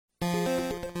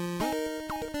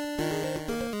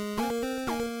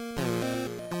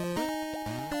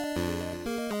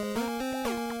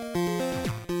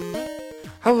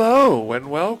Hello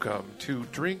and welcome to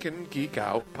Drink and Geek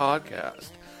Out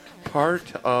podcast,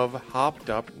 part of Hopped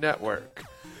Up Network.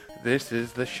 This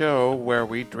is the show where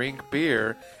we drink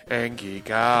beer and geek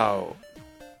out.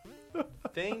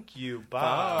 Thank you,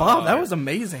 Bob. Bob, that was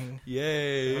amazing.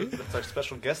 Yay. That's our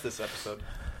special guest this episode.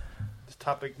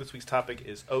 This week's topic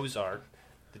is Ozark,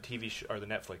 the TV show, or the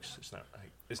Netflix.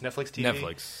 Is Netflix TV?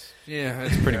 Netflix. Yeah,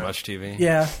 it's pretty much TV.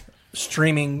 Yeah,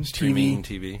 streaming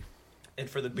TV. And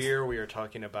for the beer, we are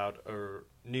talking about our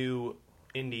new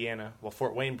Indiana,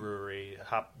 Fort Wayne brewery,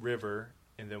 Hop River,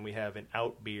 and then we have an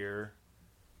out beer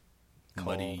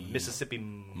called Muddy Mississippi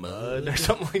Mud or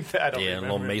something like that. I don't remember.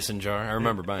 A little mason jar. I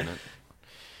remember buying it.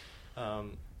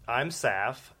 I'm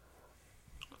Saf.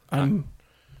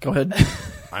 Go ahead.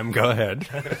 I'm Go Ahead.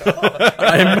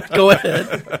 Go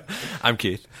ahead. I'm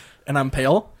Keith. And I'm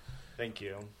Pale. Thank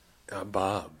you. I'm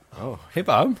Bob. Oh, hey,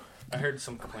 Bob. I heard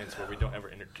some complaints where we don't ever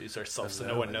introduce ourselves, so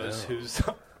no one knows who's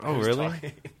really?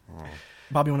 talking.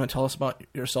 Bob, you want to tell us about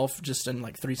yourself just in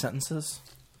like 3 sentences?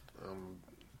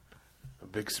 A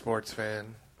big sports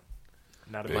fan.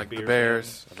 Not a I big like beer the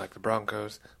Bears. I like the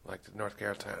Broncos. I like the North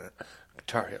Carolina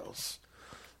Tar Heels.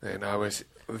 And I was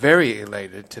very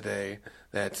elated today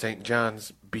that St.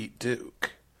 John's beat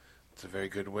Duke. It's a very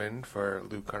good win for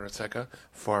Lou Carnesecca,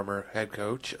 former head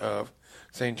coach of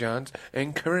St. John's,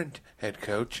 and current head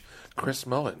coach Chris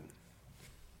Mullen.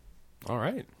 All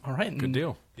right. Good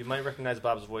deal. You might recognize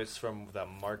Bob's voice from the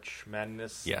March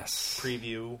Madness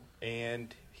preview,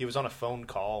 and he was on a phone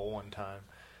call one time.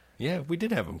 Yeah, we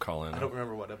did have him call in. I don't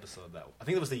remember what episode that was. I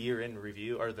think it was the year-end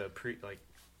review, or the preview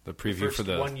for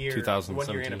the 2017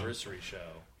 one-year anniversary show.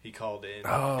 He called in.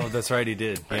 Oh, that's right, he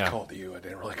did. I Yeah. called you. I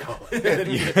didn't really call in.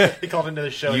 He called into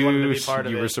the show. He wanted to be part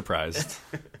of it. You were surprised.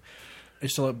 Are you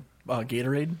still a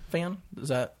Gatorade fan? Is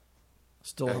that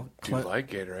still I do like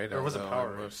Gatorade. Or was it although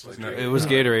Powerade? I mostly No, drink- it was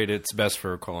Gatorade. It's best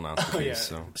for colonoscopies. Oh, yeah.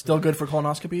 So still good for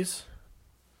colonoscopies?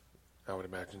 I would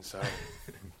imagine so.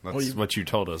 that's what you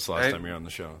told us last time you were on the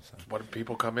show. So. What do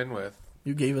people come in with?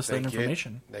 You gave us that They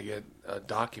information. They get a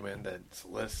document that's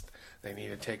list. They need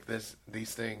to take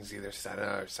these things, either Senna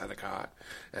or Senecot,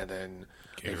 and then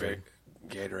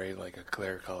Gatorade, like a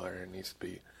clear color. It needs to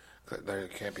be. There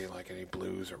can't be like any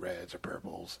blues or reds or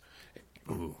purples.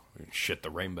 Ooh, shit, the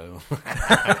rainbow.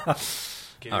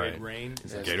 Gatorade All right. Rain.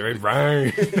 Gatorade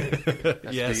Rain.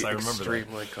 Has Yes, to be I remember that.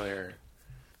 extremely clear.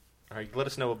 All right, let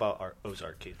us know about our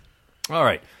Ozark, Keith. All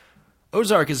right.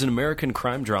 Ozark is an American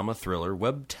crime drama thriller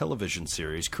web television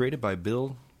series created by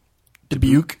Bill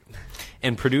Dubuque.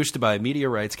 and produced by Media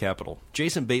Rights Capital.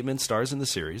 Jason Bateman stars in the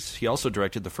series. He also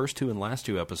directed the first 2 and last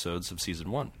 2 episodes of Season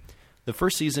 1. The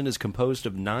first season is composed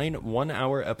of 9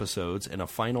 one-hour episodes and a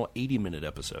final 80-minute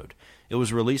episode. It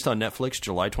was released on Netflix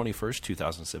July 21st,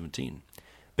 2017.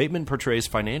 Bateman portrays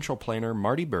financial planner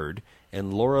Marty Bird,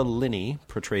 and Laura Linney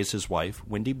portrays his wife,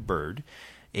 Wendy Bird,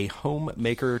 a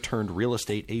homemaker turned real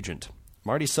estate agent.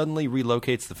 Marty suddenly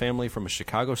relocates the family from a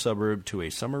Chicago suburb to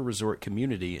a summer resort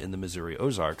community in the Missouri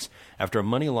Ozarks after a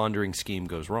money laundering scheme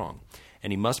goes wrong,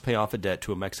 and he must pay off a debt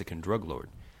to a Mexican drug lord.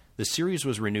 The series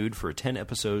was renewed for a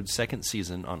 10-episode second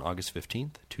season on August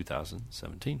 15th,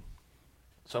 2017.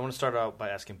 So I want to start out by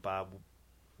asking Bob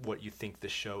what you think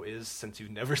this show is, since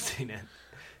you've never seen it.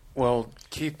 Well,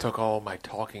 Keith took all my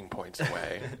talking points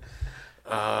away.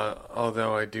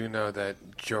 Although I do know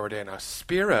that Jordana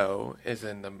Spiro is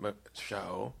in the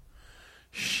show.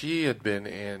 She had been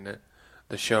in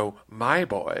the show My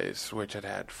Boys, which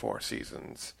had 4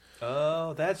 seasons.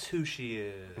 Oh, that's who she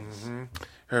is. Mm-hmm.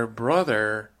 Her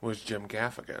brother was Jim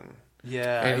Gaffigan.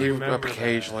 Yeah, and I he remember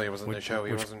occasionally was in the show.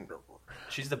 He wasn't.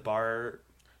 She's the bar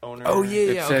owner. Oh,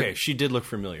 yeah. said- Okay, she did look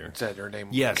familiar. Said her name.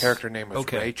 Yes. Character name was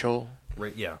Okay. Rachel.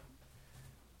 Right, yeah.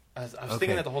 I was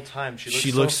thinking that the whole time.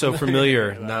 She looks so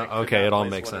familiar. that I Now, could okay, not it all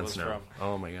place makes what it sense was now. from.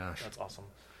 Oh, my gosh. That's awesome.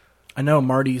 I know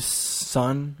Marty's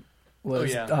son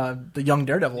was the young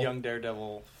Daredevil. Young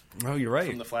Daredevil Oh, you're right.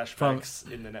 from the flashbacks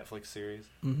in the Netflix series.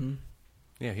 Mm-hmm.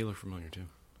 Yeah, he looked familiar, too.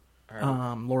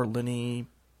 Laura Linney.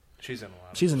 She's in a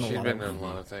lot. She's in a She's lot been of in a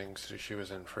lot of things. She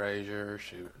was in Frasier.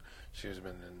 She's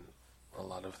been in a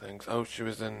lot of things. Oh, she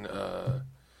was in.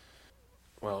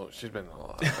 Well, she's been in a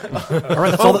lot. Of things. All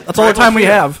right, that's all the time we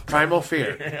have. Primal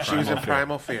Fear. She was in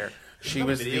Primal Fear. She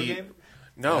was video the. game?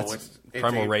 No, It's it's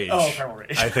Primal a, Rage. Oh, Primal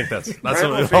Rage. I think that's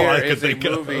Primal all Fear I could is a think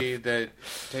of. movie that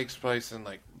takes place in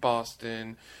like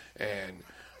Boston, and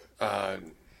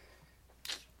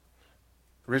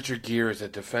Richard Gere is a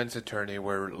defense attorney,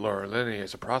 where Laura Linney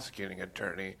is a prosecuting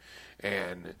attorney,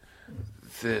 and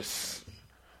this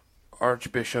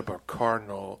archbishop or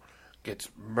cardinal gets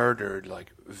murdered,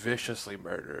 like viciously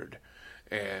murdered,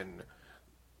 and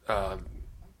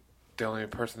the only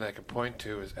person that I can point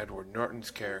to is Edward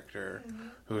Norton's character,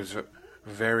 who's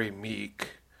very meek.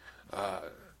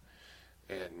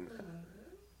 And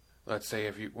let's say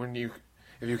if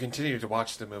you continue to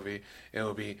watch the movie, it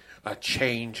will be a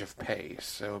change of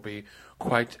pace. It will be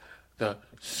quite the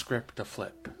script to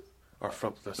flip, or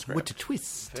flip the script. What a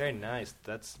twist. Very nice.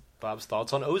 That's Bob's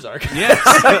thoughts on Ozark.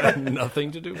 Yes.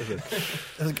 Nothing to do with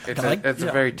it. It's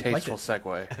a very tasteful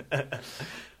segue.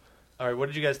 All right, what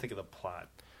did you guys think of the plot?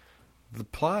 The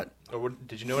plot, Or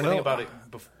did you know anything about it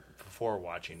before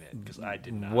watching it? Because I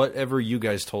did not. whatever you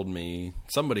guys told me,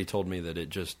 somebody told me that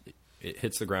it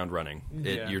hits the ground running.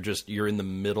 Yeah. You're in the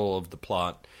middle of the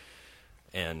plot,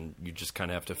 and you just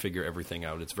kind of have to figure everything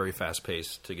out. It's very fast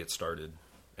paced to get started,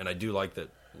 and I do like that.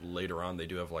 Later on, they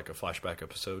do have like a flashback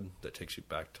episode that takes you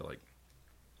back to like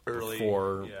Early,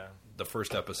 before yeah. the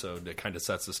first episode. It kind of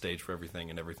sets the stage for everything,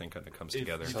 and everything kind of comes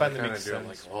together. You So find they that kind makes of do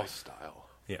it sense. like Lost style.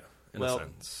 Yeah, in Well, a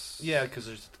sense. Yeah, because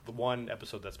there's the one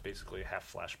episode that's basically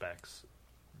half flashbacks,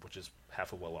 which is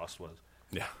half of what Lost was.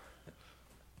 Yeah.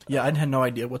 Yeah, I had no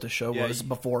idea what the show Yeah, was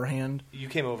beforehand. You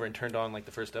came over and turned on like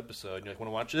the first episode, and you're like, "Want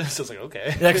to watch this?" I was like,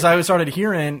 "Okay." Yeah, because I started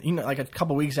hearing, like a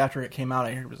couple weeks after it came out,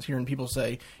 I was hearing people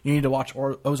say, "You need to watch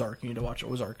Ozark. You need to watch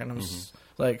Ozark." And I was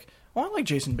like, "Well, I like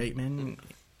Jason Bateman.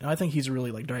 And I think he's a really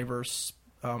like diverse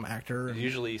actor.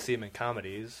 Usually, you see him in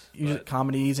comedies. Usually but-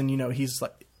 comedies, and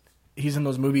he's in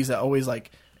those movies that always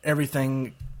like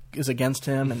everything is against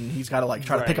him, and he's got to like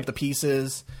try to pick Right. up the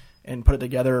pieces and put it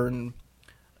together. And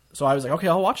so I was like, okay,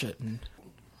 I'll watch it. And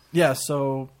yeah,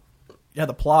 so yeah,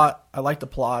 the plot. I like the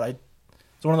plot.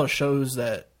 It's one of those shows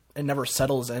that it never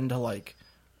settles into like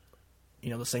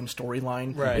the same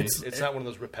storyline. Right. It's not one of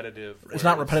those repetitive. It's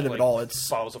where not repetitive like, at all. It's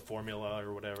follows a formula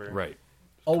or whatever. Right.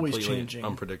 always Completely changing.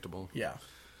 unpredictable. Yeah.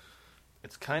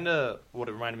 It's kind of what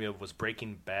it reminded me of was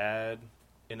Breaking Bad,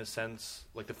 in a sense,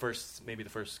 like the first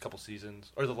couple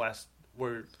seasons, or the last,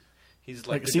 where he's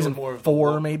like they're season doing more of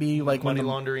 4, maybe like when money the,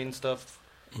 laundering stuff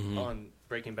on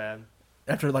Breaking Bad.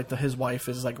 after like his wife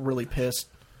is like really pissed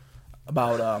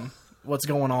about what's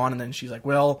going on, and then she's like,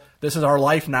 "Well, this is our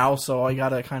life now, so I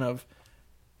gotta kind of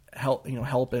help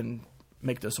and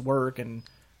make this work." And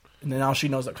then now she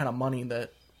knows that kind of money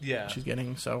that Yeah, she's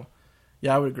getting. So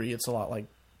yeah, I would agree. It's a lot like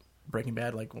Breaking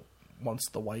Bad. Like once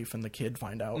the wife and the kid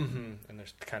find out, and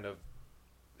there's kind of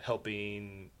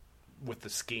helping with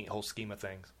the whole scheme of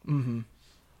things.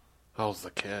 How's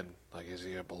the kid? Like, is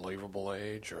he a believable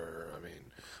age? Or, I mean,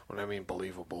 when I mean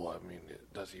believable, I mean,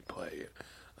 does he play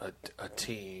a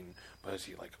teen? But is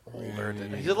he, like, older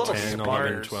than He's a little 10, smart.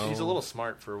 11, 12. He's a little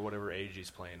smart for whatever age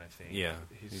he's playing, I think. Yeah.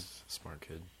 He's He's a smart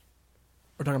kid.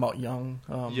 we're talking about young,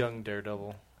 young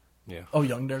Daredevil. Yeah. Oh,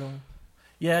 young Daredevil.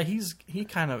 Yeah, he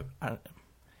kind of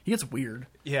he gets weird.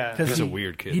 Yeah, 'Cause He's a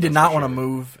weird kid, He did that's not for want to sure.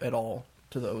 move at all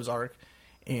to the Ozark,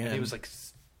 and he was like,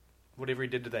 whatever he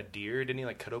did to that deer, didn't he?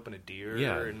 Like cut open a deer,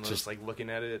 Yeah, and was just like looking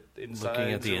at it inside,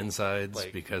 Looking at the insides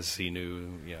like- because he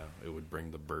knew, it would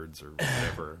bring the birds or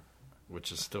whatever,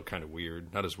 which is still kind of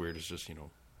weird. Not as weird as just,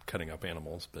 cutting up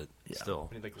animals, but still.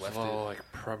 And he like Is left a little, it.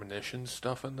 like, premonition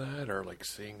stuff in that? Or, like,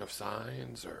 seeing of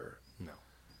signs? Or... No.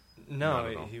 No, not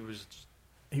at all. he was.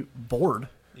 bored.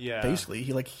 Yeah, Basically,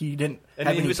 he didn't And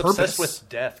have he any was purpose. obsessed with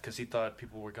death because he thought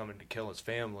people were coming to kill his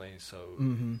family. So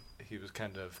he was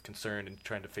kind of concerned and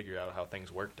trying to figure out how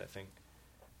things worked. I think.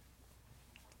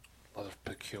 A lot of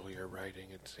peculiar writing,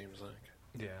 it seems like.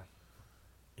 Yeah,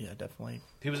 Yeah, definitely.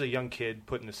 he was a young kid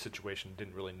put in this situation,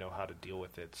 didn't really know how to deal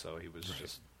with it, so he was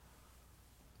just.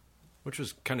 Which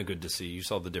was kind of good to see. You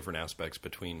saw the different aspects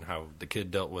between how the kid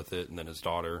dealt with it and then his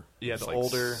daughter. Yeah, was the like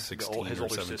older, 16 his or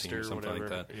older 17 sister, or something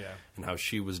whatever. like that. Yeah, And how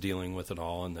she was dealing with it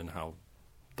all and then how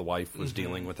the wife was Mm-hmm.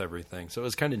 dealing with everything. So it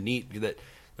was kind of neat that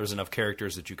there was enough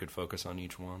characters that you could focus on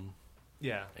each one.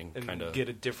 yeah, And and kinda- get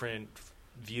a different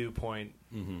viewpoint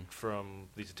Mm-hmm. from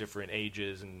these different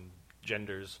ages and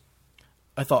genders.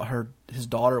 I thought his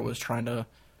daughter was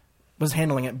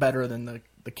handling it better than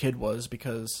the kid was,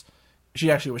 because she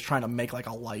actually was trying to make like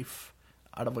a life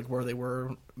out of like where they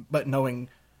were, but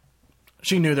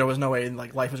she knew there was no way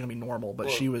like life was going to be normal, but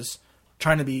Well- she was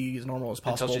trying to be as normal as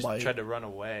possible Until she by tried to run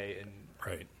away, and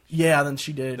Right. yeah. Then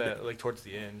she did. like towards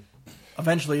the end.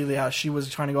 Eventually, yeah, she was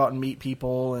trying to go out and meet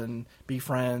people and be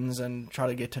friends and try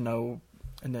to get to know,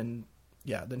 and then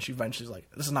then she eventually was like,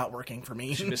 this is not working for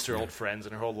me. She missed her old friends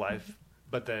in her whole life,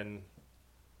 but then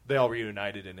they all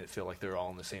reunited, and it felt like they were all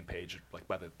on the same page, like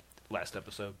by the last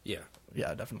episode. Yeah.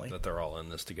 Yeah, definitely. That they're all in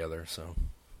this together, so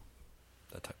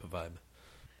that type of vibe.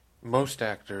 Most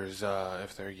actors,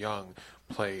 if they're young,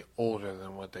 play older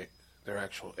than what their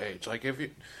actual age. Like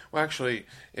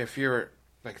if you're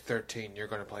like 13, you're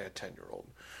going to play a 10-year-old.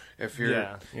 If you're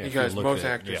Yeah. Yeah, if because you look most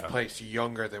at- actors yeah. place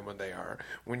younger than when they are.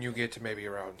 When you get to maybe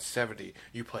around 70,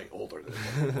 you play older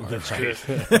than them. That's true.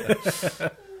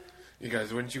 You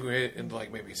guys, once you hit into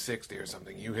like maybe 60 or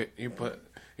something, you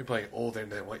play older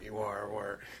than what you are.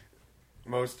 Or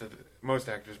most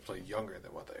actors play younger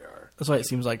than what they are. That's why it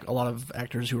seems like a lot of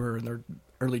actors who are in their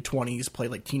early 20s play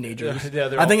like teenagers. Yeah,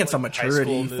 they're I think all, it's a like, high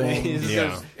maturity school thing. movies. Yeah.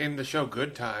 Because in the show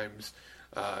Good Times,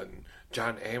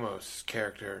 John Amos'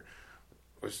 character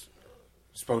was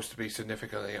supposed to be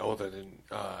significantly older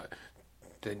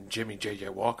than Jimmy J.J.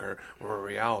 Walker, where in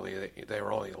reality they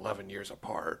were only 11 years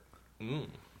apart.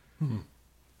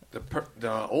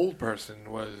 The old person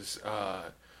was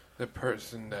the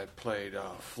person that played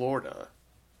Florida,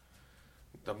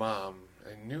 the mom.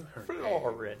 I knew her name.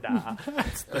 Florida.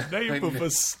 Name of a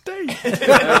state.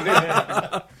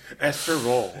 Esther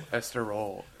Roll. Esther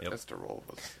Roll. Yep. Esther Roll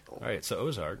was old. All right, so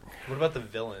Ozark. What about the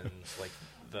villains? Like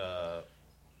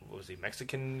what was he,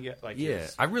 Mexican? Like Yeah,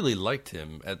 his- I really liked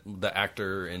him, the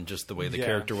actor, and just the way the Yeah.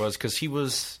 character was, because he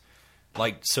was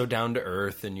like so down to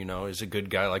earth, and he's a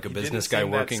good guy, like a he business didn't guy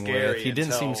seem that working scary with. He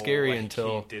didn't seem scary like,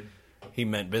 until he did. he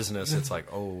meant business. It's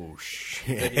like, oh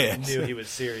shit! Then you knew he was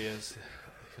serious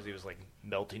because he was like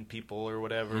melting people or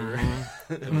whatever.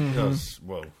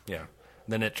 Whoa, yeah.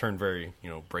 Then it turned very,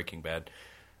 Breaking Bad,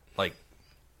 like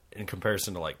in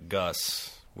comparison to like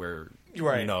Gus, where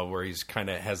Right. where he's kind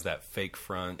of has that fake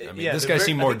front. I mean, Yeah, this they're guy very-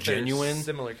 seemed I more think they're genuine.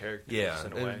 Similar characters. Yeah,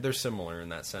 in a way. they're similar in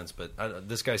that sense, but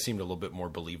this guy seemed a little bit more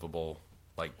believable,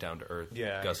 like down to earth.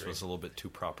 Yeah, I Gus agree. was a little bit too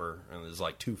proper, and it was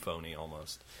like too phony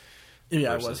almost.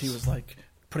 Yeah, it Versus- was. He was like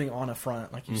putting on a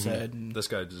front, like you said. And This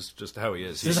guy just how he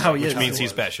is. This is how he which is. means He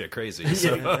he's was. batshit crazy.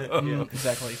 So.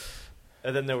 Exactly.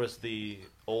 And then there was the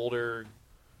older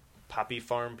poppy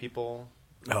farm people,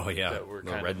 Oh yeah, That were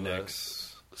the kind of,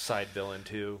 rednecks. side villain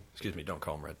too. Excuse me, don't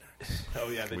call them rednecks. Oh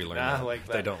yeah, they We did learned not that. like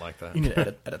that. They don't like that. You need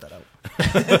to edit that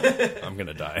out. I'm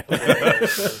gonna die.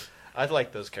 I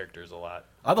like those characters a lot,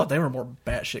 I thought they were more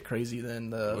batshit crazy than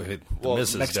the Well,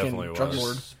 missus Mexican definitely drug was.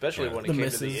 lord. especially Yeah. when it The came to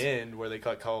misses. the end where they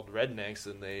got called rednecks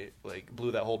and they like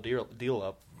blew that whole deal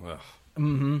up. Ugh.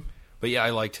 Mm-hmm. But yeah, I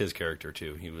liked his character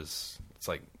too. It's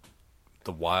like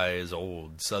the wise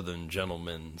old Southern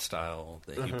gentleman style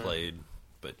that he played.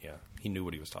 But yeah, he knew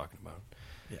what he was talking about.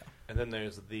 Yeah. And then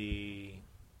there's the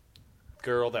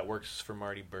girl that works for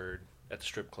Marty Bird at the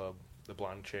strip club, the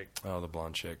blonde chick, Oh, the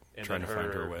blonde chick and trying then to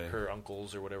find her way. her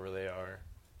uncles or whatever they are.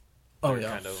 Oh They're yeah.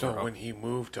 kind of So when he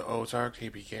moved to Ozark, he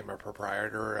became a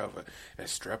proprietor of a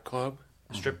strip club.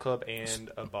 a strip club and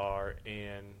a bar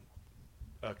and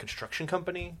a construction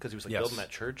company because he was like Yes. building that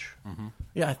church.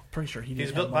 Yeah, I'm pretty sure he did.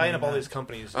 He's buying up all these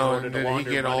companies. In Oh, order and to did he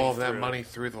launder get all of that through. money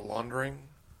through the laundering?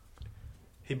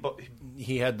 He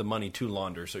He had the money to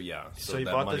launder, so yeah. so he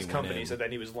that bought money this went company, in. so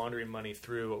then he was laundering money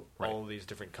through all of these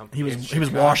different companies. He In was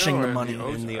Chicago washing or the in money.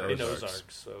 in the in Ozarks.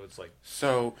 Ozark, so it's like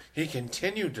So he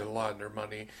continued to launder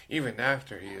money even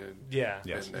after he had yes,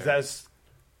 been there. that's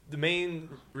the main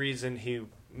reason he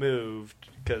moved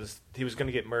because he was going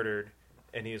to get murdered,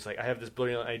 and he was like, I have this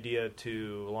brilliant idea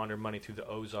to launder money through the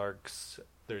Ozarks.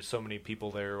 There's so many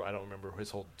people there. I don't remember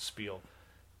his whole spiel.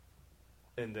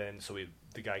 And then so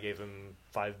the guy gave him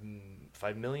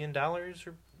 $5 million or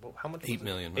how much? $8 was it?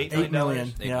 million. $8 $8 million,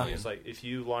 $8 yeah. He's like, if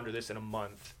you launder this in a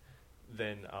month,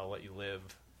 then I'll let you live.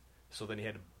 So then he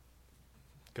had to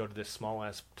go to this small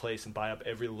ass place and buy up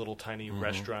every little tiny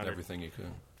restaurant or everything you could.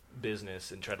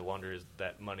 business and try to launder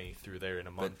that money through there in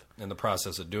a But month. in the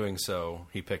process of doing so,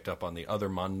 he picked up on the other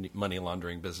money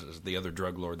laundering business, the other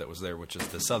drug lord that was there, which is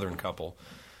the Southern couple.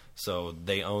 So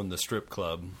they own the strip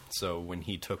club. So when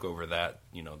he took over that,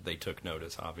 they took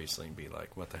notice, obviously, and be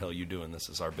like, what the hell are you doing? This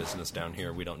is our business down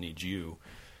here. We don't need you.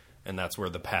 And that's where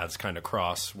the paths kind of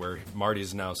cross, where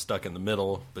Marty's now stuck in the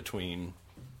middle between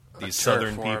these turf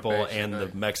Southern war, people and the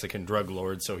basically. Mexican drug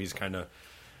lord. So he's kind of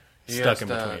He stuck has in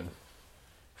to between.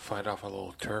 fight off a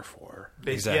little turf war.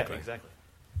 Exactly. Yeah, exactly.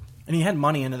 And he had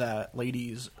money into that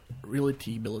lady's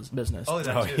realty business. Oh,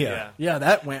 that Oh, too, yeah. Yeah,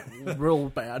 that went real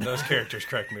bad. Those characters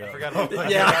cracked me up. I forgot about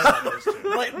that. Yeah. I forgot about those two.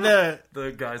 Like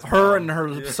The guys, her and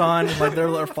her son, like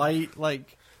their fight,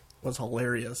 like was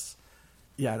hilarious.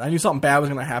 Yeah, I knew something bad was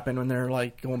going to happen when they're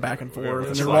like going back and forth,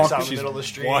 and She they're walks out walking. in the middle of the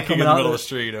street. walking in Coming the out middle of of the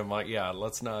street. I'm like, yeah,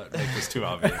 let's not make this too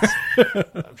obvious.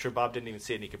 I'm sure Bob didn't even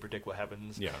see it and he could predict what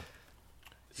happens. Yeah.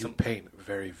 You paint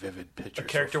very vivid pictures. A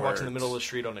character with walks in the words. middle of the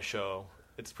street on a show.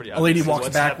 It's pretty A obvious. lady walks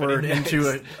what's backward happening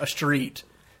into next. a street,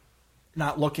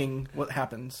 not looking what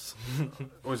happens.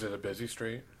 Was it a busy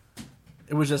street?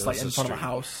 It was just It like was in a front of a street.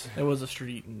 house. It was a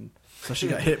street, and so she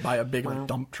got hit by a big like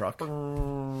dump truck.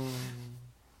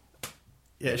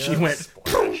 Yeah, she went.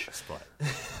 Splat.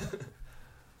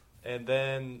 And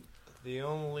then the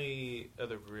only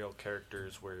other real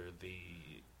characters were the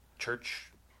church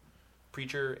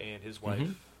preacher and his wife.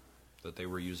 Mhm. That they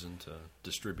were using to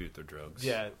distribute their drugs.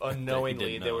 Yeah,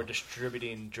 unknowingly didn't they were know.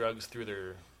 distributing drugs through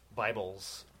their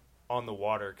Bibles on the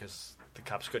water because the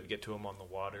cops couldn't get to them on the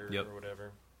water Yep. or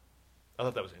whatever. I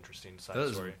thought that was an interesting side That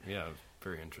was, story. yeah,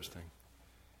 very interesting.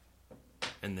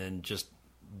 And then just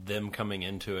them coming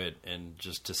into it and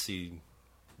just to see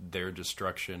their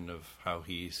destruction of how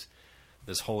he's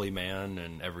this holy man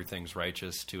and everything's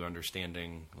righteous to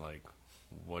understanding, like,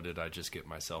 what did I just get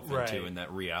myself into? Right. And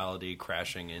that reality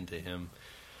crashing into him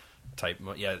type.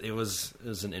 Yeah, it was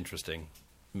an interesting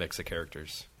mix of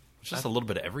characters. Just a little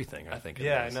bit of everything, I think.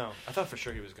 Yeah, I know. I thought for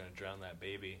sure he was going to drown that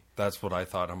baby. That's what I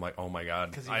thought. I'm like, oh my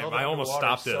god! 'Cause he I held it almost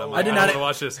underwater stopped it. so I'm long. like, I did I not want to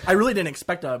watch this. I really didn't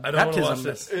expect a I don't wanna watch baptism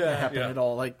this. to happen Yeah. at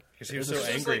all. Like He was it so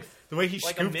just angry. like- the way he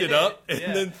like a scooped it minute. up and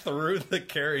Yeah. then threw the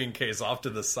carrying case off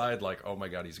to the side, like, oh my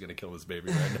god, he's going to kill this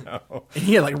baby right now.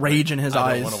 he had like rage in his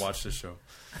I eyes. don't want to watch this show.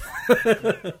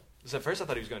 So at first I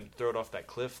thought he was going to throw it off that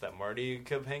cliff that Marty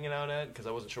kept hanging out at because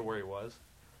I wasn't sure where he was.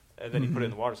 And then he put it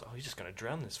in the water. So, he's just going to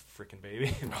drown this freaking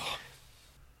baby.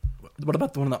 What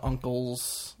about one of the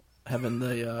uncles having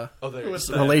the was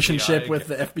the relationship FBI with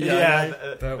the FBI yeah, guy?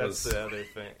 That that's was- the other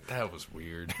thing. That was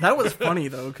weird. That was funny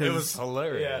though, It was because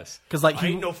hilarious. like I he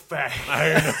ain't no fag.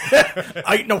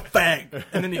 I ain't no fag,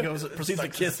 and then he goes proceeds to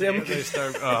kiss him. They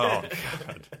start. Oh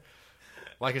god.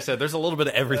 Like I said, there's a little bit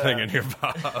of everything in here,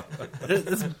 Bob.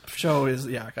 This show is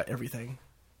got everything.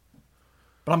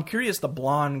 But I'm curious, the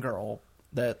blonde girl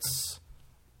that's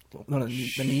one of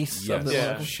the niece of the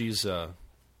Yeah. She's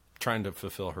trying to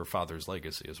fulfill her father's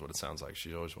legacy, is what it sounds like.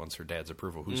 She always wants her dad's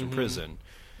approval, who's in prison.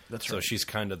 That's So right. she's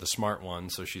kind of the smart one.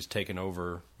 So she's taken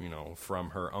over, from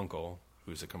her uncle,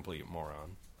 who's a complete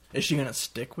moron. Is she gonna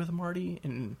stick with Marty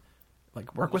and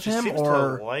like work with She him, seems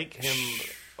or to like him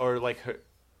or like her,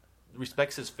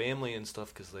 respects his family and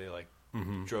stuff because they like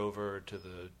drove her to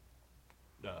the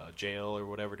jail or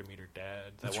whatever to meet her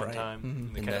dad that That's one right. time.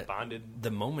 And they And kind that- of bonded.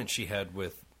 The moment she had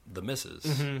with the missus,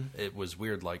 it was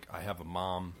weird. Like, I have a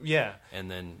mom. Yeah. And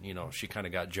then, she kind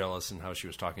of got jealous in how she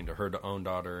was talking to her own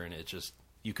daughter, and it just,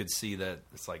 you could see that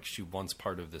it's like she wants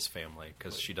part of this family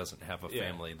because she doesn't have a Yeah.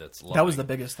 family that's loving. that was the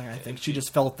biggest thing I think. She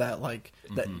just felt that like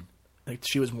that, like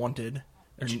she was wanted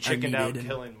And she and chickened out needed, and-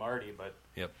 killing Marty, but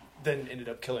Yep. then ended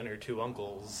up killing her two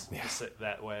uncles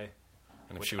that way.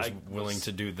 And if Which she was I willing was-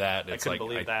 to do that, it's couldn't like,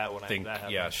 believe that when think, that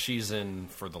happened. yeah, she's in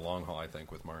for the long haul, I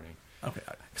think, with Marty. Okay,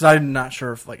 because I'm not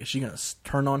sure if like is she gonna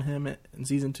turn on him in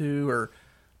season 2 or,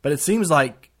 but it seems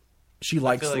like she I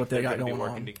likes feel like what they they're got gonna be going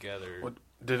working on. together. What,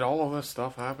 did all of this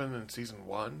stuff happen in season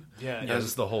 1? Yeah, Yeah, this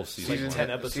is the whole season. Like one. 10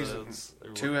 episodes. Season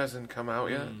or 2 hasn't come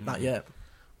out yet. Not yet.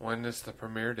 When is the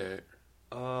premiere date?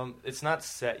 It's not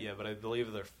set yet, but I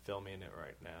believe they're filming it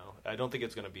right now. I don't think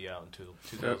it's going to be out until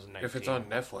 2019. If it's on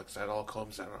Netflix, that all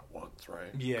comes out at once, right?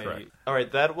 Yeah. Correct. All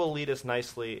right, that will lead us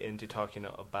nicely into talking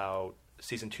about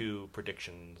season 2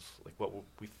 predictions, like what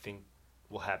we think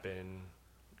will happen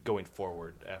going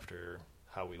forward after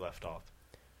how we left off.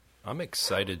 I'm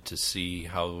excited to see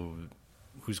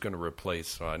who's going to replace.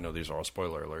 So I know these are all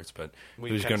spoiler alerts, but We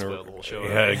who's kinda going spoiled the whole show Yeah,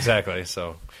 already. exactly.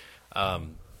 So,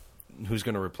 who's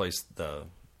going to replace the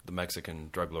Mexican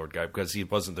drug lord guy? Because he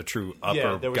wasn't the true upper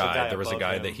Yeah, there was a guy There was a above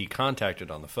guy him. that he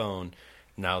contacted on the phone.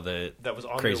 Now that That was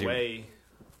on crazy, their way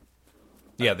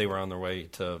Yeah, they were on their way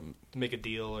to. to make a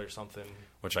deal or something.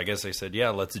 Which I guess they said, yeah,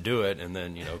 let's do it, and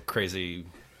then crazy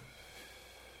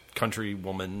country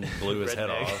woman blew his head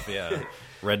Redneck. off. Yeah,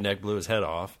 redneck blew his head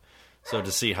off. So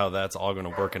to see how that's all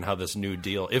going to work and how this new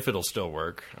deal, if it'll still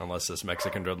work, unless this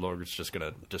Mexican drug lord is just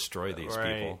going to destroy these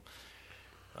Right. people.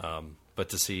 But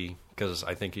to see, because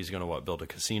I think he's going to build a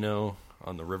casino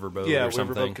on the riverboat Yeah, or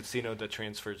something. Riverboat Casino that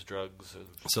transfers drugs.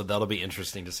 So that'll be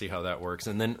interesting to see how that works.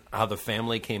 And then how the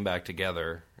family came back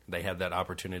together. They had that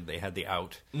opportunity. They had the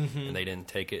out, and they didn't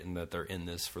take it, and that they're in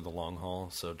this for the long haul.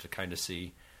 So to kind of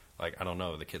see, like, I don't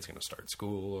know, the kid's going to start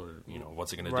school or,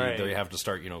 what's it going Right. to do? They have to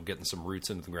start, getting some roots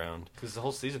into the ground. Because the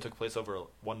whole season took place over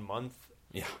 1 month,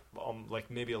 Yeah. like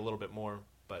maybe a little bit more,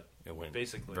 but It went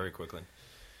basically very quickly.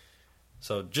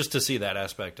 So just to see that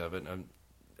aspect of it,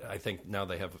 I think now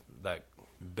they have that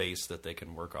base that they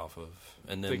can work off of.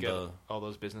 And to then get all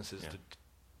those businesses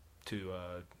to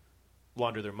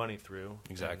launder their money through.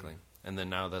 exactly. And then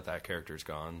now that character's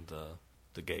gone,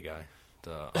 the gay guy,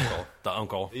 the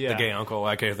uncle, Yeah. the gay uncle,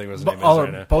 I can't think of his name is All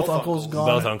right now. both Both uncles uncles. gone.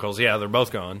 Both uncles, yeah, they're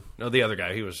both gone. No, the other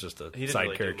guy, he was just a He didn't side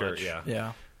really do character, much. yeah.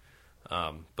 Yeah.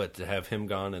 But to have him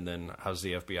gone, and then how's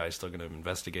the FBI still going to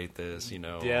investigate this?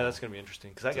 Yeah, that's going to be interesting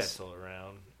because that guy's still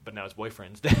around. but now his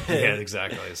boyfriend's dead. Yeah,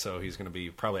 exactly. So he's going to be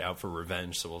probably out for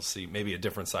revenge. So we'll see maybe a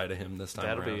different side of him this time.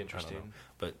 That'll around. be interesting. I don't know.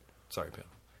 But sorry, Pam.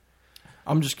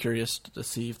 I'm just curious to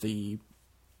see if the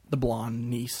blonde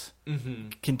niece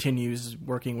continues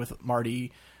working with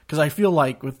Marty, because I feel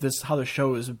like with this how the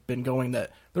show has been going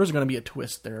that there's going to be a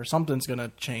twist there. Something's going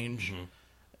to change.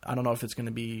 I don't know if it's going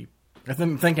to be.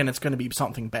 I'm thinking it's going to be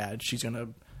something bad. She's going to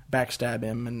backstab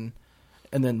him,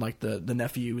 and then like the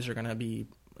nephews are going to be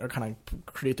kind of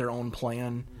create their own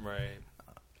plan. Right.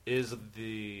 Is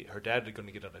her dad going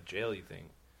to get out of jail, you think?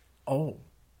 Oh,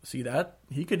 see that?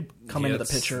 He could come into the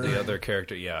It's picture. The other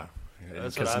character, yeah.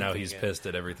 That's Because what I'm now he's thinking. pissed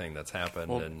at everything that's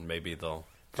happened, Well, and maybe they'll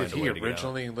Did find a he way to get out.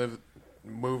 originally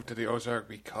move to the Ozark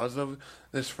because of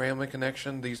this family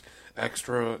connection? These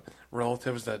extra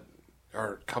relatives that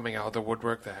are coming out of the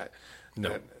woodwork that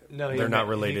No, No, they're not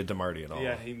related to Marty at all.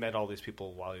 Yeah, he met all these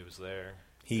people while he was there.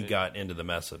 He got into the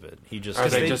mess of it. He just are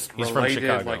they he's just from related?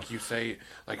 Chicago. Like you say,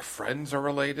 like friends are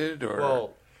related, or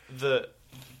Well, the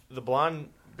blonde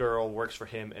girl works for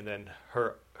him, and then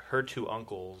her two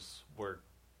uncles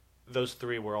those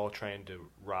three were all trying to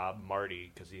rob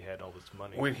Marty because he had all this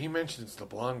money. when he mentions the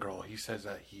blonde girl, he says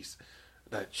that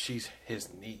she's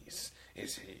his niece.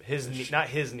 Is he Not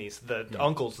his niece, the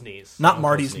uncle's niece. Not Uncle's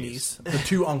Marty's niece. niece. The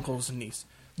two uncles' niece.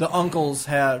 The uncles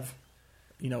have,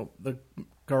 the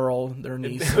girl, their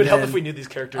niece. It would and help then- if we knew these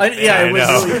characters. Yeah, it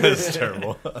was really it's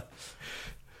terrible.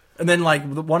 And then like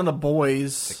one of the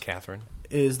boys Catherine.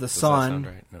 is the Does that son. sound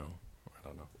right? No, I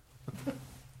don't know.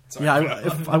 Yeah,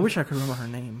 I wish I could remember her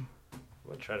name.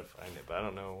 We'll try to find it, but I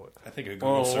don't know. I think a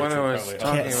Google Well, search what I would was probably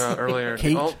talking Kate. about earlier,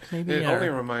 Kate, it maybe, it or- only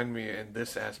reminded me in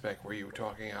this aspect where you were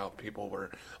talking how people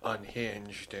were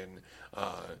unhinged and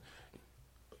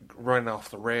run off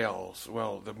the rails.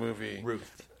 Well, the movie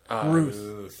Ruth.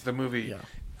 Ruth. the movie Yeah.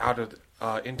 Out of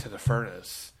Into the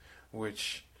Furnace,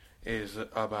 which is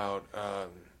about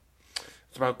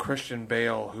it's about Christian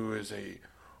Bale, who is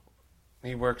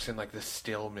he works in like the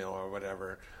steel mill or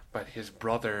whatever, but his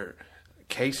brother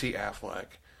Casey Affleck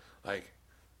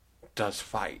does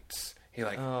fights. He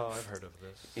Oh, I've heard of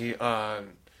this.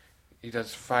 he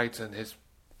does fights, and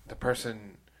the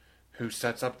person who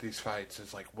sets up these fights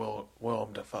is like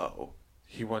Willem Dafoe.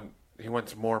 He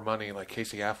wants more money, like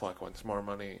Casey Affleck wants more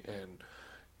money, and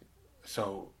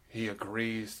so he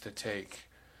agrees to take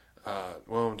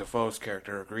Willem Dafoe's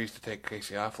character agrees to take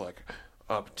Casey Affleck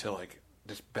up to like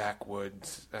this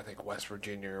backwoods, I think West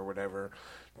Virginia or whatever,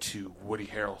 to Woody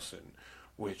Harrelson,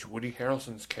 which Woody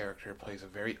Harrelson's character plays a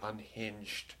very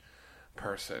unhinged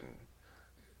person.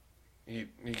 And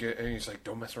he's like,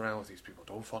 don't mess around with these people,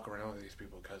 don't fuck around with these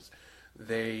people, because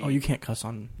they Oh, you can't cuss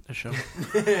on the show.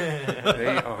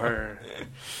 they are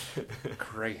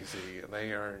crazy.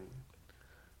 They are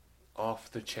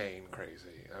off the chain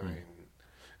crazy. I mean,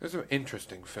 it was an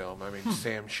interesting film. I mean,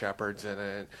 Sam Shepard's in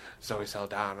it, Zoe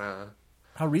Saldana.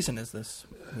 How recent is this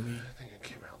movie? I think it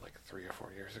came out like 3 or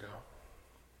 4 years ago.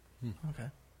 Okay,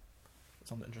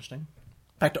 sounds interesting.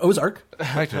 Back to Ozark.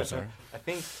 Back to Ozark. I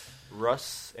think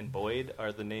Russ and Boyd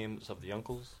are the names of the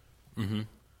uncles. Mm-hmm.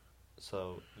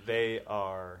 So they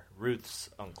are Ruth's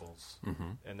uncles,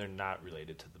 Mm-hmm. and they're not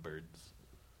related to the Birds,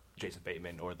 Jason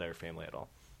Bateman, or their family at all.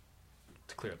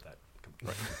 To clear up that.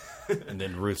 Right. And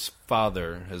then Ruth's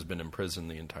father has been in prison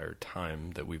the entire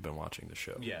time that we've been watching the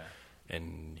show. Yeah.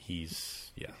 And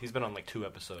he's He's been on like 2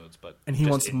 episodes, but And he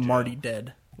just wants in jail. Marty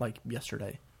dead, like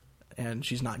yesterday. And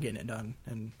she's not getting it done.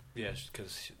 And Yeah,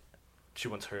 because she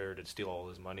wants her to steal all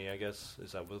his money, I guess.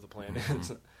 Is that what the plan Mm-hmm.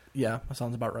 is? yeah, that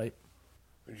sounds about right.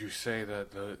 Would you say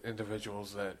that the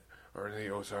individuals that are in the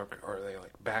Ozark, are they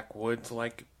like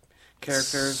backwoods-like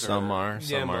characters? Some or? are,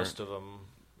 Yeah, some aren't. most of them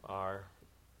are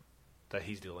that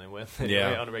he's dealing with Yeah.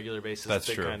 anyway, on a regular basis. That's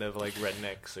They're true. kind of like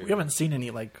rednecks. Or We haven't seen any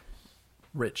like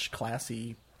rich,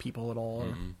 classy people at all.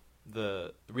 Mhm.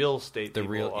 the real estate The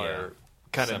people real- are yeah.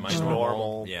 kind of Semi-normal.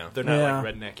 normal. Yeah. They're not Yeah.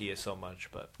 like rednecky so much,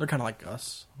 but They're kind of like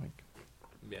us, like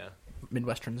yeah.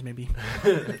 Midwesterns maybe.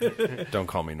 Don't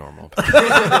call me normal.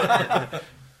 Are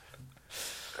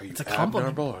you It's a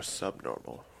compliment. abnormal or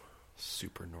subnormal?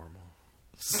 Super normal.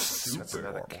 That's not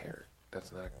normal.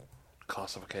 That's not a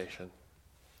classification.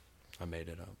 I made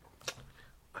it up.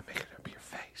 I'm making up your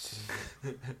face.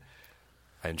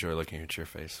 I enjoy looking at your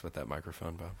face with that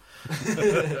microphone, Bob.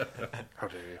 How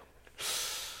dare you?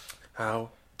 How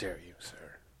dare you, sir?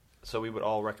 So we would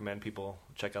all recommend people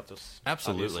check out this,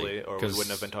 Absolutely. obviously, or we 'Cause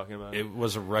wouldn't have been talking about it. It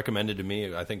was recommended to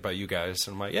me, I think, by you guys.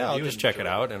 And I'm like, yeah, I'll You just check it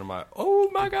enjoyed out. And I'm like, oh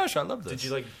my gosh, I love this. Did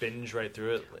you like binge right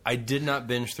through it? I did not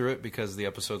binge through it because the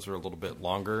episodes are a little bit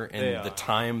longer. They And the are.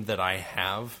 time that I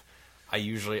have,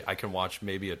 I can watch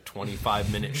maybe a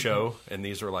 25-minute show, and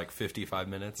these are like 55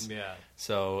 minutes. Yeah.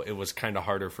 So it was kind of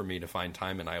harder for me to find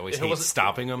time, and I always hate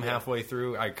stopping them halfway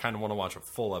through. I kind of want to watch a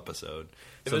full episode.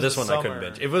 So this one I couldn't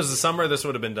binge. If it was the summer, this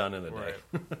would have been done in a day.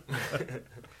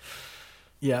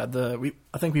 Yeah,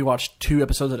 I think we watched 2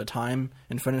 episodes at a time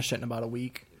and finished it in about a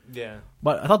week. Yeah.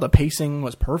 But I thought the pacing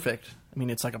was perfect. I mean,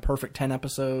 it's like a perfect 10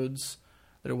 episodes.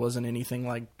 There wasn't anything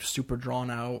like super drawn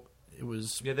out. It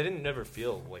was... Yeah, they didn't never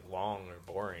feel like long or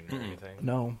boring or anything.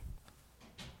 No.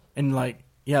 And like,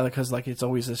 yeah, because like it's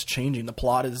always this changing. The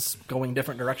plot is going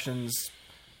different directions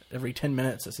every 10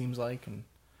 minutes, it seems like. And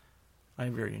I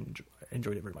very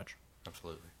enjoyed it very much.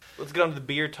 Absolutely. Let's get on to the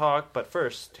beer talk. But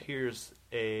first, here's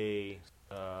a...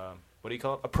 what do you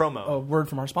call it? A promo. A word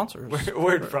from our sponsors.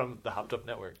 Word from the Hopped Up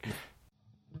Network.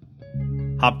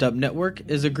 Hopped Up Network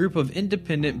is a group of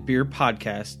independent beer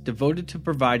podcasts devoted to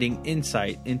providing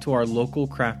insight into our local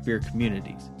craft beer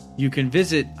communities. You can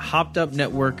visit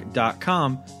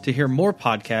hoppedupnetwork.com to hear more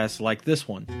podcasts like this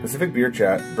one. Pacific Beer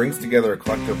Chat brings together a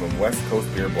collective of West Coast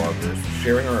beer bloggers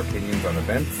sharing our opinions on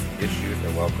events, issues,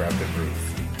 and well-crafted brews.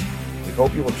 We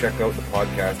hope you will check out the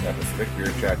podcast at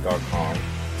pacificbeerchat.com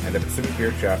and at Pacific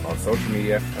Beer Chat on social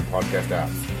media and podcast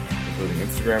apps, including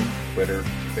Instagram, Twitter,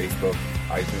 Facebook,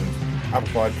 iTunes, Apple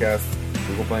Podcasts,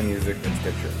 Google Play Music, and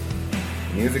Stitcher.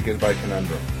 The music is by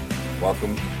Conundrum.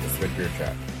 Welcome to Pacific Beer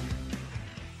Chat.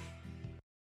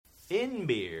 In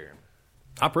beer.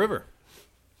 Hop River.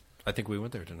 I think we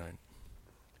went there tonight.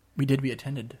 We did. We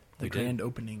attended the We did. grand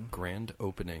opening. Grand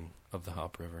opening of the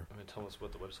Hop River. I'm going to tell us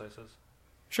what the website says.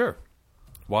 Sure.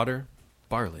 Water,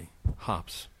 barley,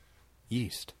 hops,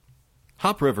 yeast.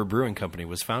 Hop River Brewing Company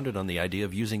was founded on the idea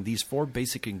of using these 4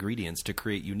 basic ingredients to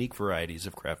create unique varieties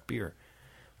of craft beer.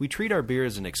 We treat our beer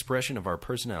as an expression of our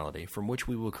personality, from which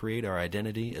we will create our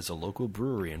identity as a local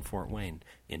brewery in Fort Wayne,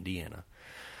 Indiana.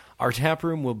 Our tap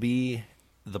room will be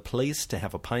the place to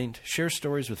have a pint, share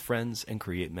stories with friends, and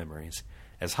create memories.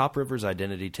 As Hop River's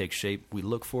identity takes shape, we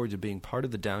look forward to being part of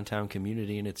the downtown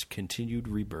community and its continued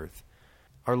rebirth.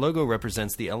 Our logo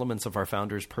represents the elements of our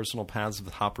founders' personal paths of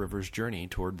Hop River's journey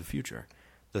toward the future.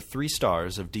 The 3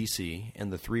 stars of D.C.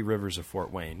 and the 3 rivers of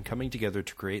Fort Wayne coming together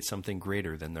to create something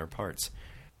greater than their parts.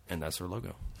 And that's our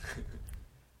logo.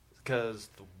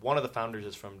 Because one of the founders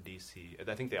is from D.C.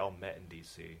 I think they all met in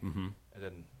D.C. Mm-hmm. And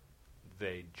then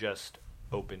they just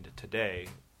opened today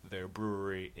their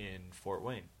brewery in Fort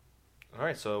Wayne. All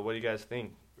right, so what do you guys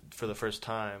think? For the first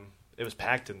time, it was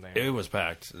packed in there. It was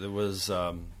packed. It was,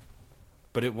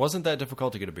 but it wasn't that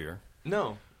difficult to get a beer.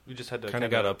 No, we just had to Kind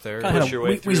of got up there. Kind of Push your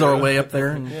way through weasel our it. way up there.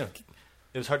 And Yeah.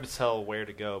 It was hard to tell where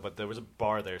to go, but there was a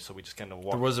bar there, so we just kind of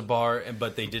walked. There was a bar,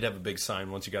 but they did have a big sign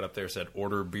once you got up there that said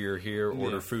order beer here,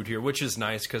 order Yeah. food here, which is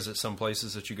nice because at some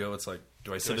places that you go, it's like,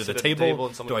 do I sit I at sit a at the table? table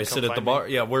and someone Do I can sit come at the find bar?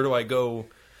 me? Yeah, where do I go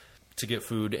to get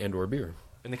food and or beer?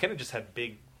 And they kind of just had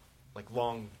big, like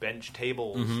long bench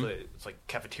tables. It's like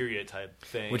cafeteria type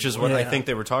thing. Which is what I Yeah. think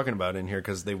they were talking about in here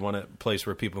because they want a place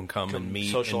where people can come and meet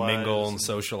and socialize mingle and and-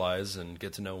 socialize and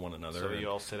get to know one another. So and- you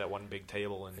all sit at one big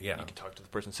table, and Yeah. you can talk to the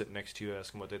person sitting next to you,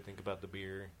 ask them what they think about the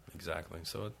beer. Exactly.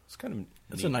 So it's kind of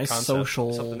it's neat a nice concept.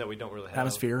 social Something that we don't really have.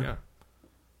 atmosphere. Yeah,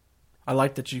 I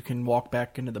like that you can walk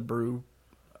back into the brew.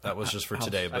 that was just for House.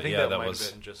 today, I but think yeah, that that might was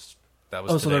have been just. that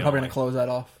was. Oh, so they're today probably only. going to close that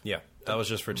off. Yeah, that was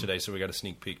just for today, so we got a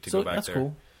sneak peek to So go back that's there,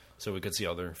 cool. so we could see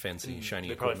all their fancy, shiny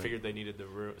They probably equipment. figured they needed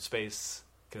the space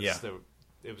because Yeah.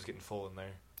 it was getting full in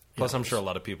there. Plus, Yeah. I'm sure a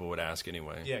lot of people would ask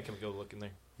anyway. Yeah, can we go look in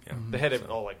there? Yeah. They had it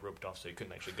all like roped off, so you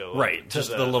couldn't actually go. Right, to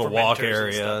just the little walk fermenters and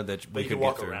area stuff. that But we you could could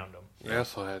walk get through. around them. We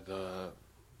also had the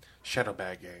shadow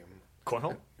bag game.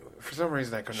 Cornhole. For some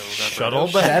reason, I couldn't remember. Shuttle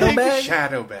bag? Shadow bag?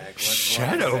 Shadow bag.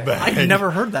 Shadow bag. I've never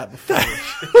heard that before.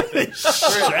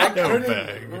 Shadow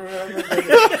bag.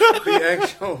 The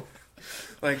actual,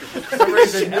 like, for some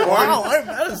reason, Wow,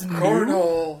 that is new.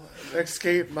 cornhole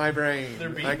escaped my brain. They're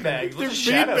bean I couldn't- bags. What's a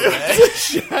Bean shadow bag. bag?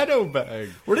 Shadow bag.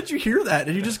 Where did you hear that?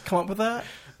 Did you just come up with that?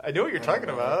 I know what you're talking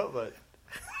about, but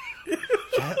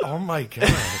Oh my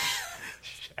gosh.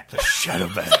 The shadow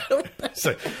bag. It's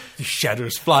like the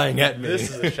shadows flying at me. this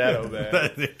is a shadow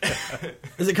bag.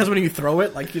 Is it because when you throw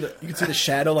it, like you can see the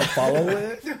shadow like follow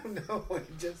it? I don't know.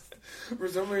 It just, for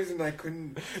some reason, I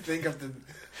couldn't think of the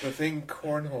thing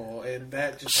cornhole, and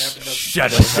that just happened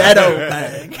to Shadow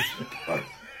Bag.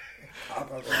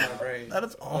 pop up in my brain. That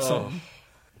is awesome.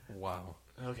 Wow.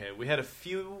 Okay, we had a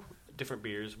few different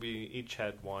beers. We each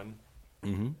had one.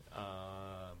 Mm-hmm.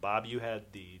 Bob, you had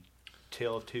the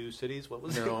Tale of Two Cities. What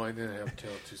was it? No, I didn't have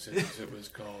Tale of Two Cities. It was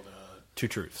called Two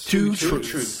truths. Two Truths.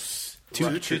 truths.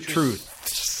 Two Truths.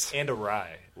 truths. And a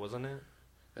rye, wasn't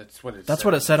it? That's what it That's said.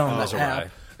 what it said on That's the a app.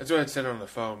 lie. That's what it said on the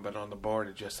phone, but on the board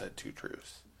it just said 2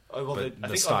 truths. Oh, well, But I the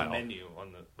think style. on the menu,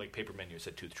 on the paper menu, it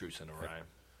said 2 truths and a rhyme.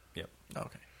 Yep.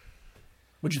 Okay.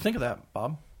 What'd you think of that,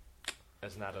 Bob?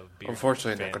 As not a beer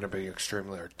Unfortunately, fan. not going to be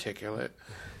extremely articulate,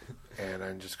 and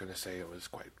I'm just going to say it was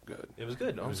quite good. It was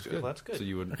good. Oh, It was good. Well, that's good. So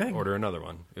you would Okay. order another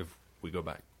one if we go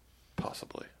back.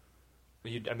 Possibly.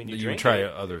 You You would drank try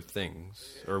it. other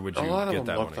things, or would you A lot of get them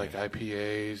that looked one like again?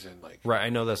 IPAs and like. Right, I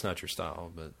know that's not your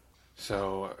style, but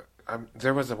So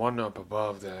there was a one up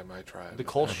above that I might try. The but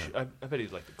Kolsch. I bet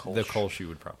he'd like the Kolsch. the Kolsch you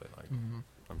would probably like.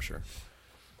 I'm sure.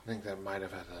 I think that might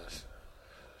have had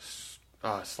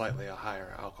a slightly a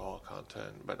higher alcohol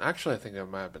content, but actually I think it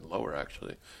might have been lower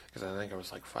actually because I think it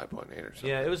was like 5.8 or something.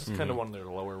 Yeah, it was kind of one of their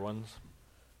lower ones.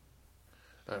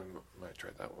 I might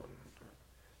try that one.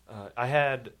 I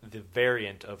had the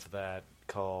variant of that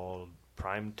called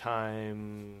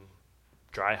Primetime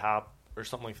Dry Hop or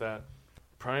something like that.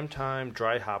 Primetime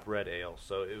Dry Hop Red Ale.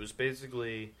 So it was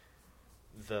basically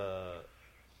the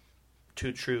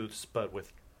 2 truths, but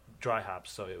with dry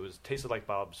hops. So it was tasted like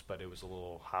Bob's, but it was a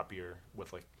little hoppier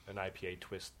with like an IPA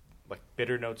twist, like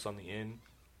bitter notes on the end,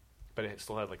 but it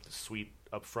still had like the sweet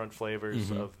upfront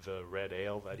flavors of the red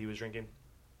ale that he was drinking.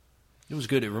 It was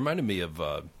good. It reminded me of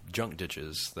Junk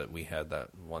Ditches that we had that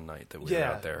one night that we were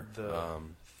out there.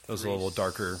 It was a little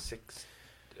darker.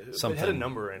 It had a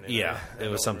number in it. Yeah, I it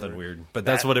was don't something remember. weird. But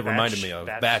that's what it reminded me of.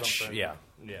 Batch, something. yeah.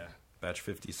 Yeah. Batch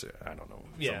 50, I don't know.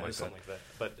 Yeah, something like that.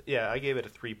 But yeah, I gave it a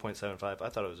 3.75. I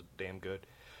thought it was damn good.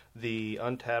 The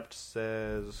Untapped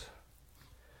says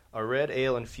a red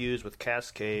ale infused with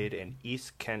Cascade and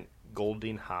East Kent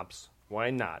Golding hops. Why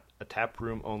not? A tap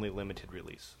room only limited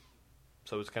release.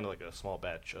 So it's kind of like a small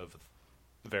batch of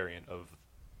variant of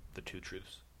the 2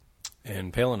 truths.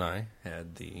 And Pale and I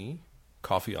had the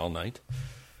Coffee All Night.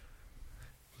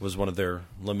 Was one of their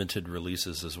limited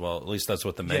releases as well. At least that's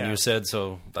what the menu Yeah. said,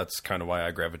 so that's kind of why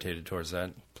I gravitated towards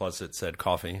that. Plus it said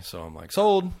coffee, so I'm like,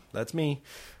 sold. That's me.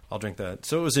 I'll drink that.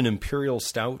 So it was an Imperial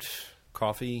Stout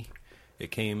coffee.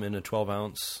 It came in a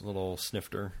 12-ounce little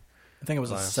snifter. I think it was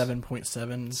Glass. a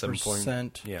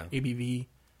 7.7% yeah. ABV.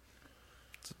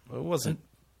 It wasn't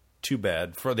too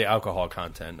bad for the alcohol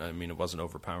content. I mean, it wasn't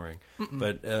overpowering.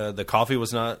 But the coffee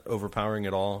was not overpowering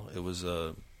at all. It was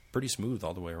pretty smooth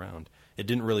all the way around. It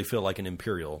didn't really feel like an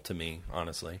Imperial to me,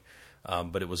 honestly.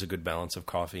 But it was a good balance of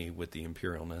coffee with the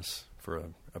Imperialness for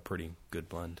a pretty good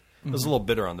blend. It was a little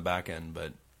bitter on the back end,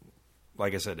 but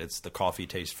like I said, it's the coffee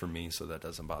taste for me, so that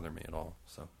doesn't bother me at all.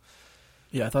 So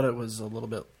Yeah, I thought it was a little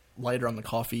bit lighter on the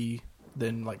coffee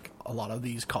than like a lot of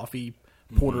these coffee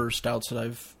porter stouts that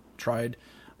I've tried.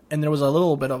 And there was a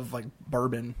little bit of like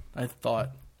bourbon, I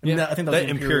thought. I mean, I think that was that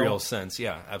the Imperial sense,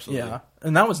 yeah, absolutely. Yeah,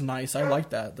 and that was nice. I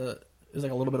liked that. It was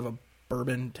like a little bit of a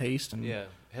bourbon taste. And Yeah.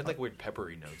 It had like weird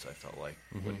peppery notes, I felt like,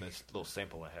 when this little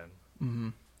sample I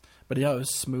had. But yeah, it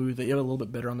was smooth. It was a little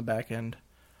bit bitter on the back end.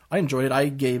 I enjoyed it. I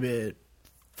gave it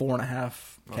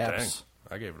 4.5 Oh, caps.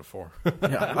 dang. I gave it a 4. Yeah,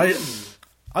 I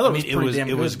thought it was pretty damn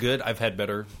it was good. I've had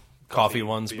better coffee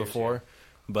ones beers, before,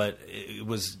 but it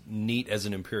was neat as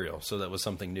an Imperial, so that was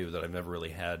something new that I've never really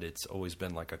had. It's always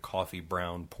been like a coffee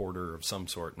brown porter of some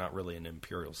sort, not really an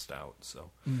Imperial stout.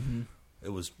 So it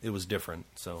was different.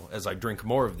 So as I drink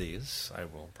more of these, I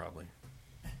will probably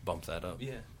bump that up.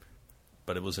 Yeah.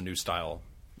 But it was a new style,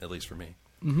 at least for me.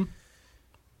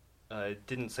 I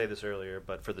didn't say this earlier,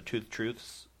 but for the 2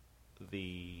 truths,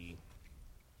 the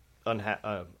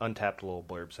Untapped little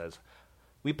blurb says,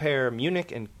 we pair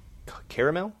Munich and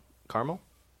caramel? How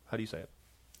do you say it?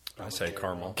 I say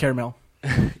caramel. caramel.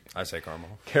 I say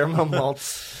caramel. Caramel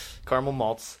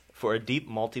malts for a deep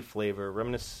malty flavor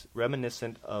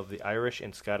reminiscent of the Irish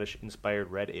and Scottish inspired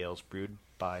red ales brewed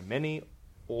by many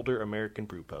older American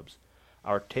brew pubs.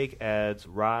 Our take adds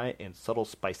rye and subtle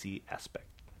spicy aspect.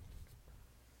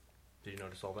 Did you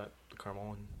notice all that? The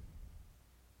caramel and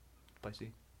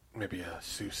spicy? Maybe a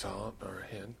sousant or a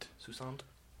hint. Sousant?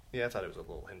 Yeah, I thought it was a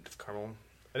little hint of caramel.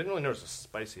 I didn't really notice it was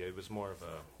spicy. It was more of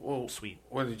a sweet.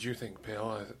 What did you think,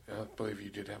 Pale? I believe you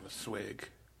did have a swig.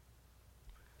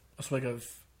 A swig of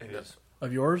yours?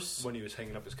 yours. When he was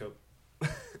hanging up his coat.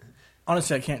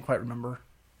 Honestly, I can't quite remember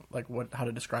like how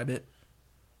to describe it.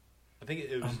 I think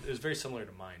it was very similar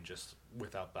to mine, just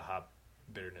without the hop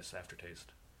bitterness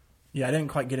aftertaste. Yeah, I didn't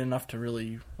quite get enough to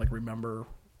really like remember.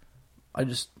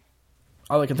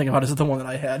 All I can think about is the one that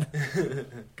I had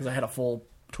because I had a full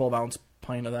 12-ounce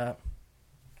pint of that.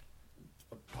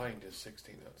 A pint is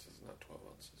 16 ounces, not 12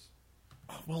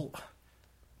 ounces. Well,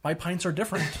 my pints are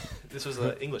different. This was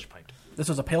an English pint. This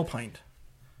was a pale pint.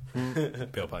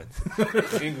 Pale pints.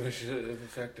 English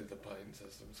affected the pint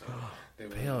system, so they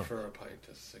would Pale. prefer a pint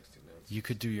to 16 ounces. You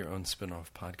could do your own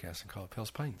spin-off podcast and call it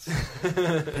Pale's Pints.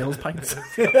 Pale's Pints.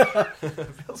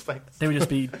 Feels like They would just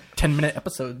be 10-minute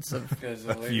episodes of. Because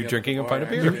the lady You at drinking the a pint of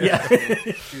bar beer? asked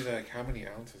me, she's like, how many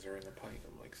ounces are in the pint?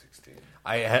 I'm like, 16.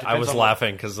 I was on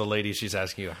laughing because the lady, she's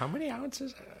asking you, how many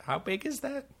ounces? How big is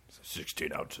that?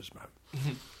 16 ounces,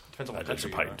 ma'am. depends on what That's a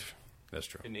country you pint. That's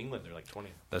true. are. In England, they're like 20.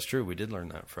 That's true. We did learn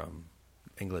that from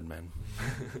England men.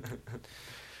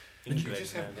 You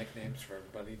just have nicknames for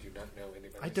everybody. Do you not know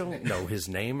anybody? I don't know his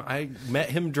name. I met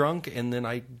him drunk, and then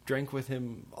I drank with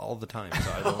him all the time.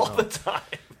 So I don't All know. the time.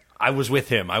 I was with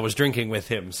him. I was drinking with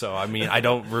him. So, I mean, I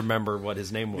don't remember what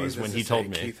his name was when he told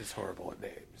me. Keith is horrible at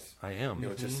names. I am.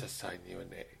 He'll just assign you a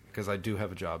name. Because I do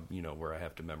have a job, where I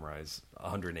have to memorize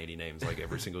 180 names like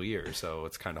every single year. So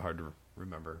it's kind of hard to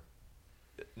remember.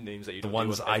 Names that you The don't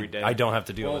ones deal with every day. I don't have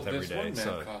to deal with every this day. one math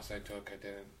So class I took, I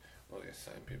didn't really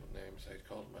assign people names. I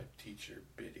called my teacher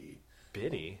Biddy.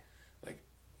 Biddy. Like,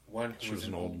 one she who was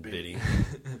an old biddy.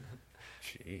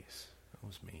 Jeez, that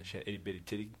was mean. She had itty bitty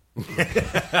titty.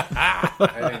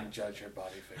 I didn't judge her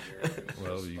body figure. It was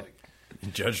Well, just you- like,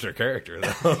 You judged her character,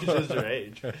 though. Just her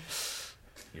age.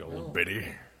 You old No. biddy.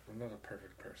 I'm not a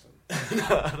perfect person.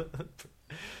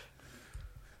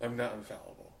 I'm not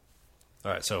infallible.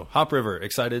 All right, so Hop River,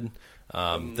 excited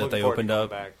I'm that looking they forward to opened going up.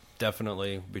 back.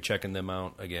 Definitely be checking them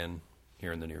out again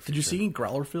here in the near future. Did you see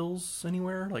growler fills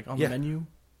anywhere, like on Yeah. the menu?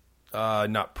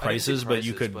 Not prices, but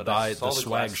you prices, could but buy I the saw the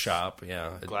swag glass- shop.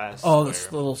 Yeah, Glass. Oh,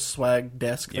 this little swag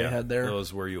desk yeah, they had there.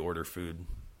 Those where you order food.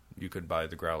 You could buy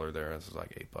the growler there. It was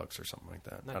like $8 or something like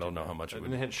that. Not I don't too know bad. how much it And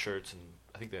would. they had shirts, and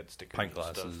I think they had stickers. Pint and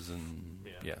stuff. glasses and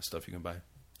Yeah. stuff you can buy.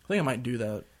 I think I might do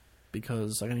that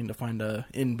because I need to find a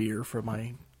in beer for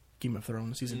my Game of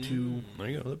Thrones season 2 There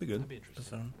you go. That'd be good. That'd be interesting.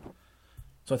 episode.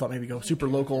 So I thought maybe go super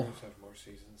local. Thrones have more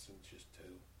seasons than just 2.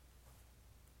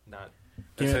 Not.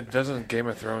 Doesn't Game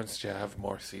of Thrones have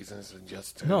more seasons than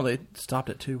just 2? No, they stopped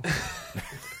at 2.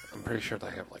 I'm pretty sure they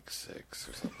have like 6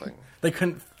 or something. They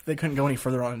couldn't go any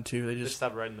further on in 2. They Just just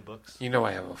stop writing the books. You know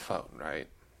I have a phone, right?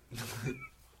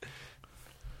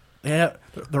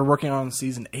 they're working on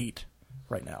season 8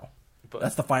 right now. But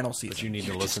That's the final season. But you need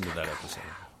to listen to that episode.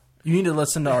 You need to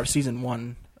listen to our season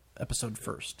 1 episode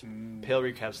first. Pale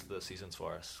recaps the seasons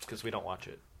for us because we don't watch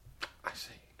it. I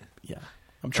see. Yeah,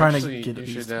 I'm trying Actually, to get you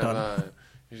these should have, done.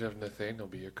 you should have Nathaniel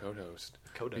be your co-host.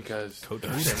 Co-host. Because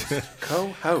Co-host.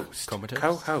 co-host. Comatose?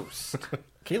 Co-host.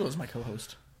 Kayla's my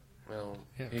co-host. Well,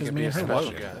 Yeah, he 'cause could me be a and her special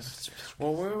watch it. guest.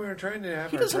 Well, when we were trying to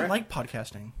have He our doesn't draft, like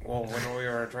podcasting. well, when we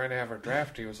were trying to have our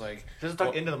draft, he was like, Just talk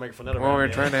well, into the microphone. when we were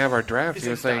trying to have our draft, He's he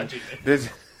was like saying, dodging it. "This,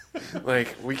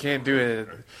 like, we can't do it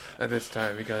at this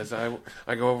time because I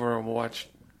go over and watch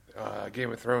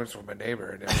Game of Thrones with my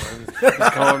neighbor, and everyone's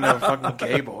calling him a fucking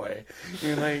gay boy."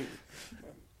 You're like,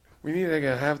 we need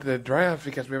to have the draft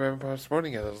because we haven't been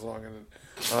postponing it as long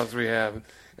as we have,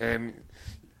 and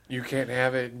you can't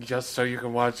have it just so you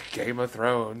can watch Game of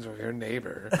Thrones with your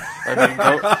neighbor. I mean,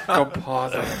 go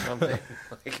pause it or something.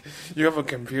 Like, you have a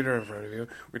computer in front of you.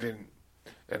 We didn't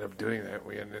end up doing that.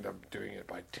 We ended up doing it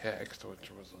by text, which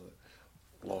was a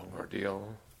long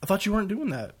ordeal. I thought you weren't doing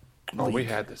that. Oh, we Leak.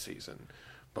 had the season,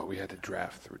 but we had to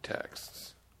draft through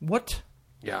texts. What?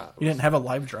 Yeah. You didn't have a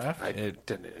live draft? I didn't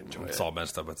enjoy It's it. all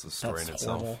messed up. It's a story That's in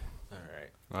itself. horrible. All right.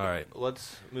 All right.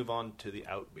 Let's move on to the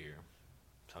out beer.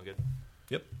 Sound good?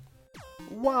 Yep.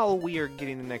 While we are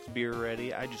getting the next beer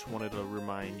ready, I just wanted to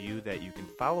remind you that you can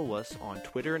follow us on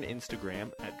Twitter and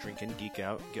Instagram at Drink and Geek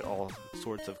Out. Get all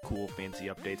sorts of cool, fancy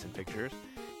updates and pictures.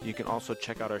 You can also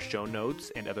check out our show notes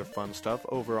and other fun stuff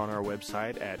over on our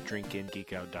website at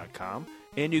drinkandgeekout.com.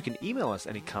 And you can email us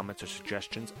any comments or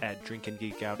suggestions at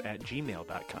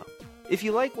drinkandgeekout@gmail.com. If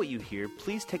you like what you hear,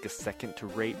 please take a second to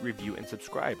rate, review, and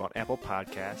subscribe on Apple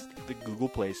Podcasts, the Google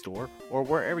Play Store, or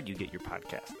wherever you get your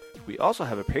podcasts. We also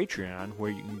have a Patreon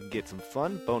where you can get some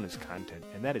fun bonus content,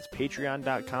 and that is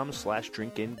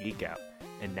patreon.com/drinkandgeekout.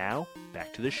 And now,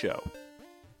 back to the show.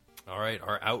 All right.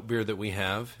 Our out beer that we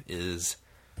have is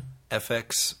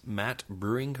FX Matt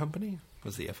Brewing Company.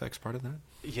 Was the FX part of that?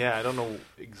 Yeah, I don't know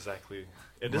exactly.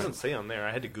 It doesn't say on there.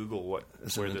 I had to Google where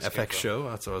Is it an this came FX from. show?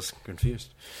 That's why I was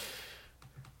confused.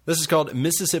 This is called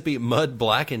Mississippi Mud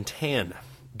Black and Tan.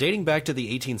 Dating back to the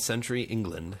 18th century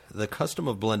England, the custom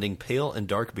of blending pale and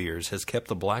dark beers has kept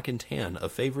the black and tan a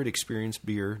favorite experienced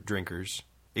beer drinkers.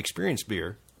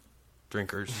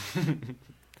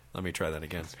 Let me try that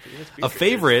again. A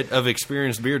favorite of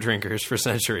experienced beer drinkers for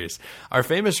centuries. Our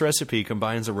famous recipe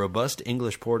combines a robust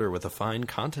English porter with a fine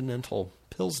continental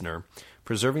pilsner,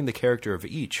 preserving the character of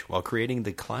each while creating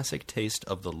the classic taste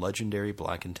of the legendary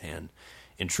black and tan.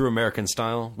 In true American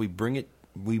style, we bring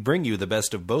you the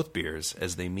best of both beers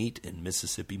as they meet in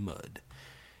Mississippi mud.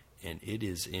 And it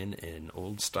is in an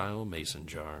old-style mason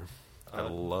jar. I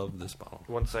love this bottle.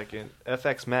 1 second.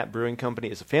 FX Matt Brewing Company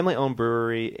is a family-owned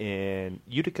brewery in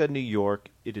Utica, New York.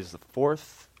 It is the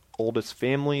 4th oldest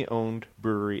family-owned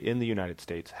brewery in the United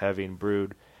States, having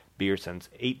brewed beer since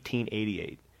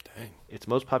 1888. Dang. Its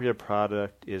most popular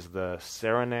product is the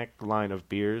Saranac line of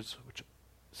beers, which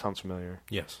sounds familiar.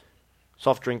 Yes.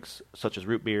 Soft drinks such as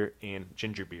root beer and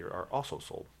ginger beer are also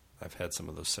sold. I've had some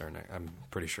of those Saranac. I'm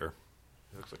pretty sure.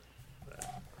 It looks like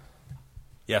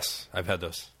Yes, I've had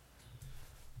those.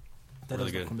 That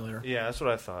Really does look good. familiar. yeah, that's what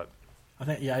I thought. I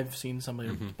think I've seen some of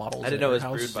your bottles. I didn't at know it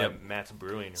your was house. brewed by Matt's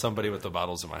Brewing. Somebody with the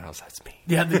bottles in my house. That's me.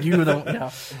 Yeah, you don't.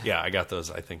 Yeah. Yeah, I got those,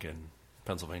 I think, in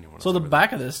Pennsylvania. When I So was the over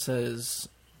back of this says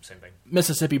Same thing.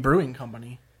 Mississippi Brewing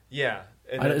Company. Yeah.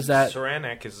 And Is that-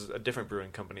 Saranac is a different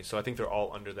brewing company, so I think they're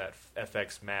all under that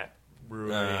FX Matt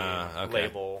Brewing Okay.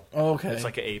 label. Oh, okay. It's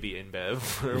like an AB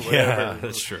InBev or there. whatever. Yeah,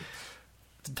 that's true.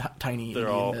 It's tiny. They're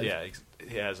Indian all, bed. yeah,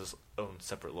 he has his own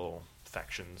separate little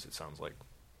factions, it sounds like.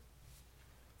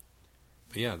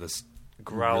 But yeah, this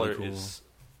Growler really cool is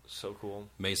so cool.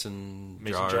 mason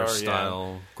Mason jar, jar, yeah.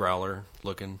 style growler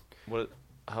looking.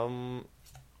 How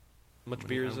much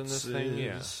beer is in this thing?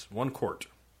 Yeah. 1 quart.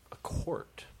 A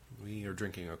quart. We are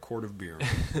drinking a quart of beer.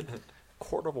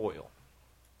 Quart of oil.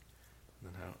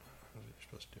 And how are you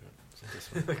supposed to do it? Is it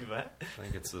this way? Like that? I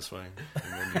think it's this way.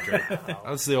 And then you drink.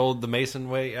 That's the Mason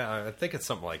way. Yeah, I think it's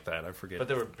something like that. I forget. But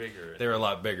they were bigger. They were a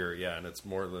lot bigger, yeah, and it's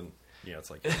more than,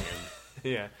 it's like your hand.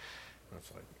 Yeah.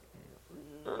 It's like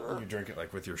you drink it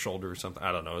like with your shoulder or something.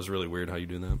 I don't know. It's really weird how you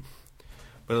do that.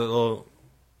 But a little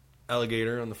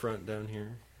alligator on the front down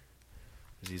here.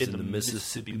 He's in the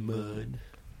Mississippi mud.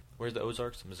 Where's the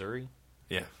Ozarks? Missouri?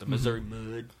 Yeah, The Missouri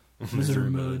mud.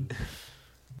 Missouri mud.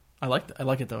 I like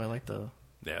it though. I like the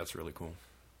yeah, it's really cool.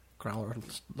 growler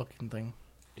looking thing.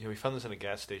 Yeah, we found this in a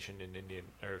gas station in Indian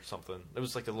or something. It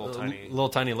was like a little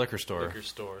tiny liquor store. liquor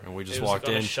store. And we just It was, walked like,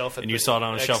 on a in, shelf at and you the saw it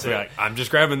on a shelf. We're exit. like, I'm just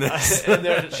grabbing this.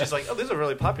 And she's like, "Oh, these are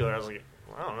really popular." I was like,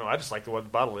 well, "I don't know. I just like the one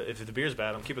bottle. If the beer's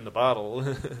bad, I'm keeping the bottle."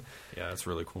 Yeah, it's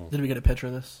really cool. Did we get a picture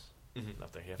of this?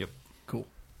 Up there, yeah. Yep. Cool.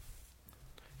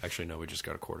 Actually, no, we just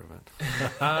got a quart of it.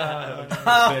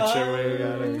 Picture we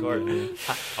got a quart.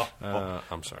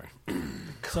 I'm sorry.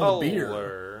 So the beer.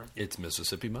 Color. It's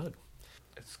Mississippi mud.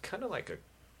 It's kind of like a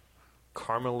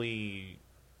caramely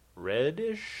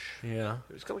reddish. Yeah.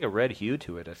 There's got like a red hue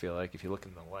to it, I feel like, if you look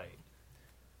in the light.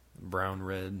 Brown,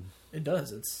 red. It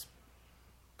does. It's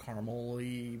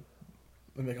caramely,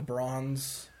 like a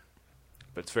bronze.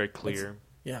 But it's very clear.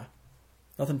 Yeah.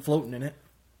 Nothing floating in it.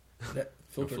 That No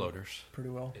filtered floaters. pretty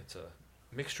well. It's a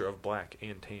mixture of black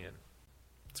and tan.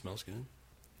 It smells good.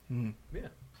 Mm. Yeah.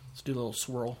 Let's do a little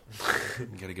swirl. You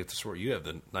got to get the swirl. You have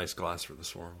the nice glass for the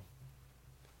swirl.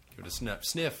 Give it a sniff.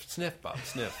 Sniff, Bob.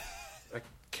 Sniff. I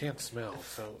can't smell,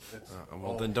 so it's...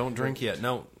 Well, then don't drink yet.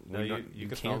 No, No, we you don't- can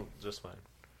can't. smell just fine.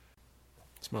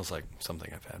 It smells like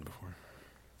something I've had before.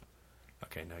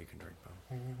 Okay, now you can drink,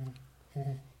 Bob.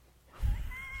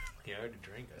 Yeah, I already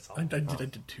drank. I saw I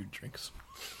did 2 drinks.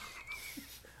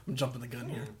 I'm jumping the gun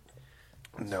here.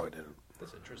 No, it didn't.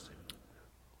 That's interesting.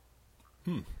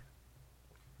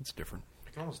 It's different.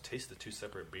 I can almost taste the 2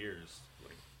 separate beers,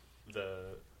 like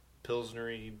the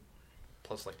Pilsnery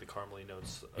plus like the caramely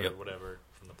notes or Yep. whatever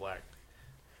from the black.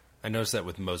 I noticed that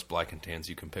with most black and tans,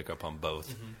 you can pick up on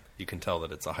both. You can tell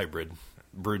that it's a hybrid,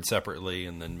 brewed separately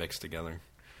and then mixed together.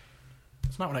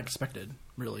 It's not what I expected,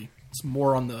 really. It's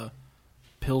more on the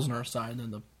Pilsner side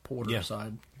than the porter Yeah.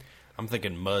 side. I'm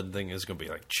thinking mud thing is going to be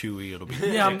like chewy. It'll be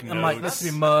Yeah, thick I'm like, notes. this is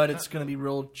gonna be mud. It's gonna be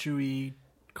real chewy,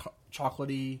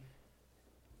 chocolatey.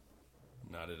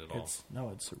 Not it at all. It's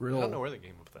I real. don't know where they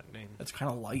came up with that name. It's kind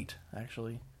of light,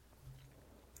 actually.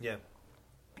 Yeah.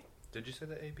 Did you say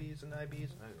the ABs and IBs?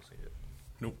 I didn't see it.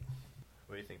 Nope.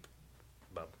 What do you think,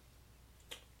 Bob?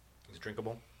 Is it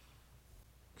drinkable?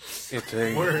 It's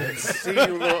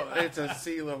a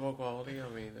sea level quality. I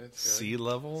mean, it's good. Sea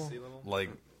level? Sea level? Like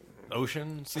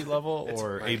ocean sea level It's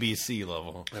or like- ABC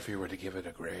level? If you were to give it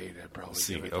a grade, I'd probably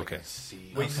C, give it like okay. a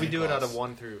C. We do it out of plus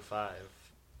 1 through 5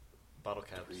 bottle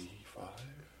caps.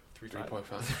 3.5. 3.5.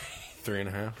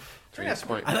 3.5?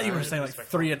 3.5. I thought you were saying like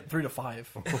 3 to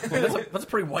 5. That's a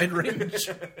pretty wide range.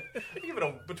 You give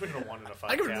it between a 1 and a 5.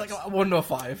 I give it like a 1 to a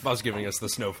 5. Bob's giving us the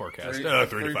snow forecast. 3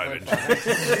 to 5 inches.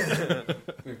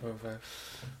 3.5.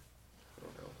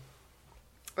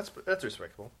 That's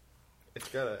respectable. It's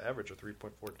got an average of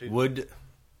 3.42.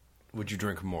 Would you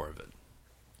drink more of it?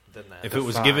 Than that. If it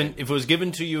was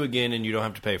given to you again and you don't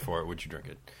have to pay for it, would you drink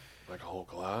it? Like a whole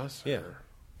glass? Yeah. Or-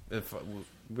 If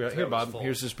That here, was Bob, full.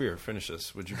 here's this beer. Finish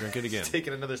this. Would you drink it again?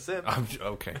 Taking another sip.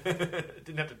 Okay.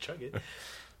 Didn't have to chug it.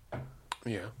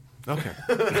 Yeah. Okay.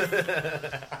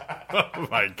 Oh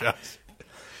my gosh.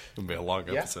 It'll be a long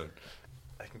Yeah. episode.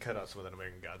 I can cut out some of that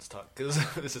American Gods talk because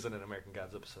this isn't an American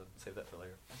Gods episode. Save that for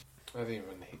later. I didn't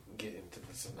even get into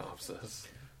the synopsis.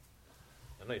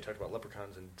 I know you talked about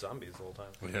leprechauns and zombies the whole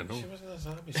time. Yeah, no. She wasn't a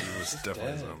zombie. She was just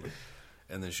definitely a dead. zombie.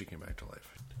 And then she came back to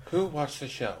life. Who watched the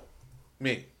show?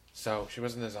 Me. So she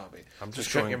wasn't a zombie. I'm So just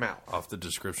shut going your mouth. off the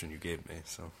description you gave me.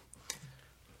 So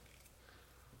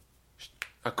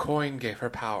A coin gave her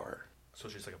power. So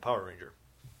she's like a Power Ranger.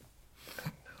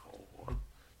 No.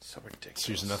 So ridiculous.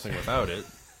 she's nothing without it.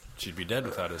 She'd be dead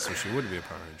without it, so she would be a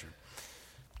Power Ranger.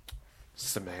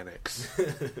 Semantics.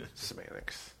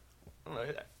 Semantics. I don't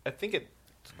know. I think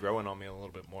it's growing on me a little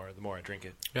bit more the more I drink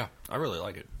it. Yeah, I really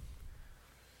like it.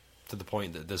 To the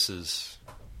point that this is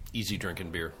easy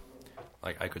drinking beer.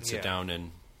 Like, I could sit Yeah. down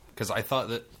and... Because I thought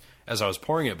that as I was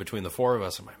pouring it between the four of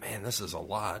us, I'm like, man, this is a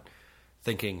lot.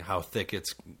 Thinking how thick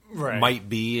it's might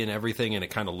be and everything, and it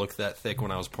kind of looked that thick when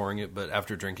I was pouring it. But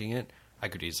after drinking it, I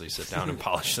could easily sit down and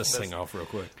polish this thing off real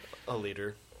quick. A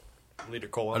liter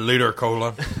cola. A liter of cola.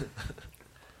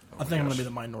 I think I'm going to be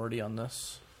the minority on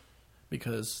this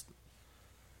because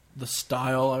the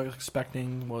style I was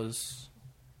expecting was.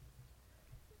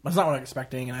 That's not what I was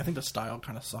expecting, and I think the style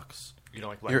kind of sucks. You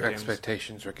don't like Black Your James?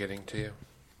 expectations were getting to you.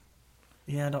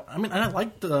 Yeah, I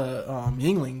like the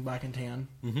Yingling Black and Tan.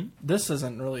 Mm-hmm. This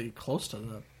isn't really close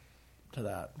to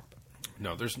that.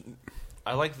 No, there's...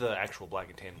 I like the actual Black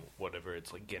and Tan, whatever.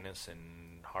 It's like Guinness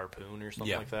and Harpoon or something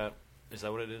Yeah. like that. Is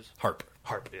that what it is? Harp.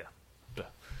 Harp, yeah. Duh.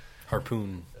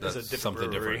 Harpoon. It's That's a different something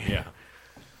brewery. different. Yeah.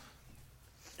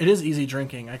 It is easy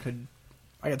drinking. I could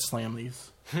slam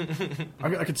these.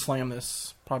 I could slam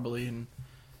this probably in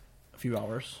a few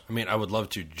hours. I mean, I would love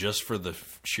to just for the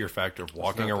sheer factor of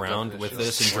walking not the around with definition.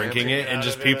 this and drinking Slamming it and out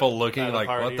just of people it, looking at a like,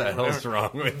 what party the or hell's whatever.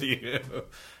 wrong with you?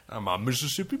 I'm on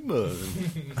Mississippi mud.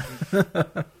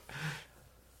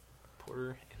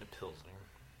 Porter and a Pilsner.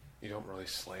 You don't really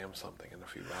slam something in a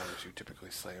few hours. You typically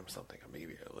slam something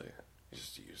immediately. You're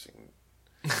just using...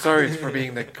 Sorry for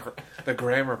being the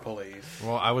grammar police.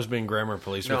 Well, I was being grammar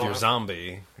police with No, your I'm-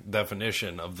 zombie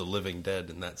definition of the living dead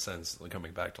in that sense,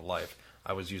 coming back to life.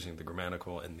 I was using the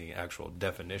grammatical and the actual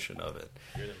definition of it.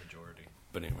 You're the majority.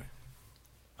 But anyway.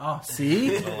 Oh,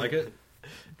 see? I don't like it.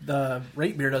 The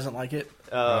rate beer doesn't like it.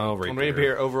 Rate beer.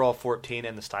 beer overall 14,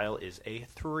 and the style is a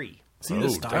 3. See, Oh, the Are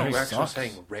style you actually sucks.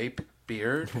 saying rape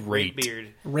beard? Rate Beard.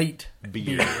 Rate.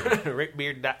 beer.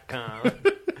 Ratebeard.com.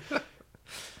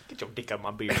 Get your dick out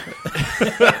my beard.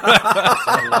 It's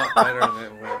a lot better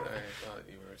than what I thought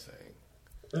you were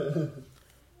saying.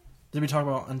 Did we talk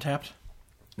about Untapped?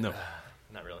 No.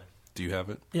 Not really. Do you have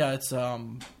it? Yeah, it's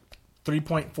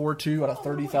 3.42 out of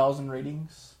 30,000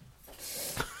 ratings.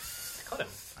 Cut him.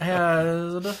 I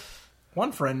had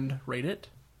one friend rate it,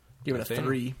 give it Nathaniel? a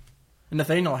 3. And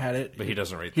Nathaniel had it. But he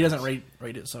doesn't rate He things. doesn't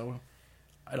rate it, so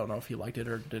I don't know if he liked it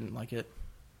or didn't like it.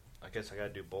 I guess I gotta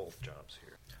do both jobs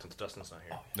here since Dustin's not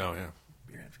here. No, yeah.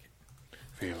 Beer advocate.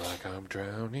 Feel like I'm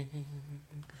drowning.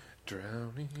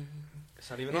 It's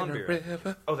not even in on a beer.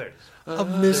 river Oh, there it is.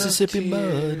 of Mississippi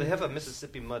tears. They have a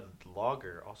Mississippi Mud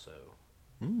Lager also,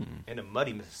 and a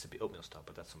Muddy Mississippi Oatmeal Stout,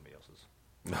 but that's somebody else's.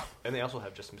 No. And they also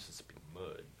have just Mississippi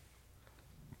Mud,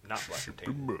 not Black and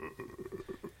Tan.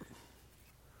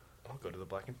 I'll go to the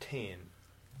Black and Tan.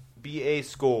 BA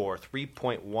score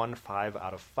 3.15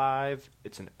 out of 5.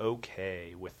 It's an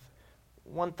okay with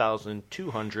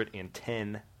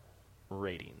 1,210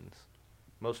 ratings.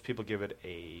 Most people give it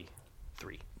a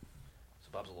 3. So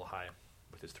Bob's a little high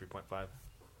with his 3.5.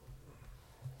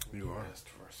 You are. Asked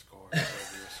for a score. I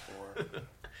gave you a score.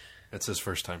 It's his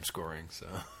first time scoring, so.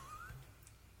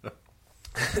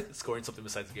 Scoring something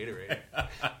besides Gatorade.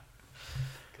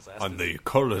 'Cause I asked On him- the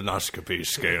colonoscopy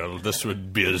scale, this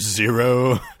would be a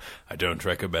 0. I don't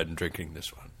recommend drinking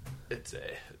this one. It's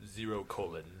a 0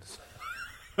 colons.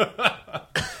 I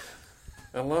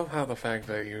love how the fact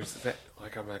that you use that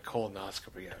like I'm a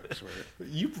colonoscopy expert.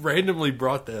 You randomly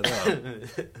brought that up.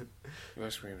 You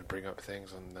asked me to bring up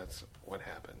things, and that's what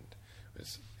happened. It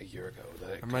was a year ago.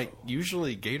 I'm like,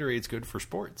 usually Gatorade's good for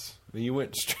sports. I mean, you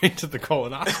went straight to the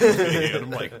colonoscopy, and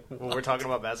I'm like, Well, we're talking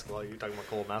about basketball. You're talking about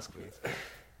colonoscopies.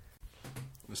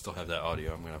 we still have that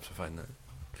audio. I'm going to have to find that.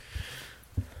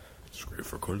 It's great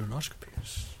for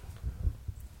colonoscopies.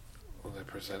 well, they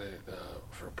presented it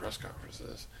for press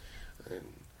conferences, and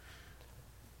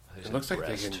it looks like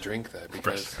they can drink that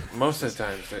because most of the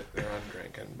times they're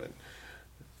undrinking, but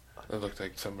it looked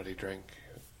like somebody drank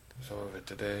some of it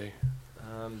today.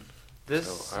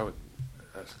 This So I would.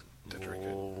 That's to drink it.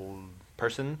 Old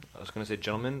person. I was going to say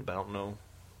gentleman, but I don't know.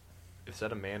 Is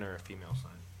that a man or a female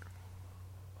sign?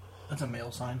 That's a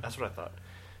male sign. That's what I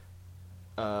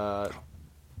thought.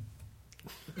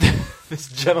 This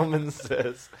gentleman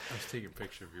says... I was taking a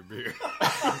picture of your beer.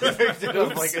 picked it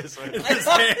up like this way. His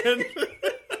hand.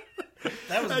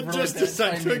 That was really Just bad as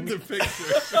I took timing. the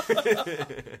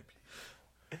picture.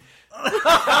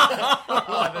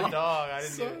 Oh, the dog. I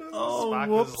didn't do it. Oh, Spock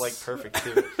whoops. was like perfect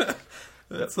too.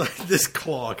 That's like this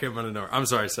claw came out of nowhere. I'm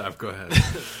sorry, Saf. Go ahead.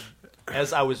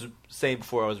 As I was saying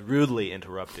before, I was rudely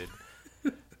interrupted.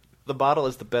 The bottle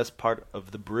is the best part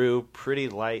of the brew. Pretty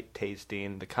light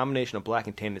tasting. The combination of black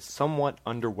and tan is somewhat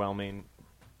underwhelming.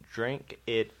 Drank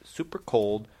it super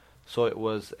cold, so it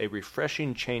was a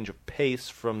refreshing change of pace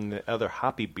from the other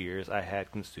hoppy beers I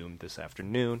had consumed this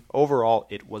afternoon. Overall,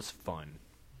 it was fun.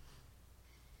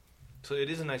 So it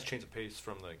is a nice change of pace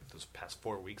from like those past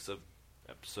 4 weeks of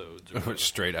episodes. Or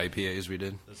Straight IPAs we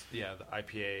did. yeah, the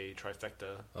IPA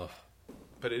trifecta. Oh.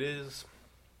 But it is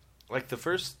like the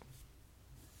first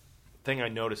thing I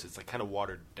noticed. It's like kind of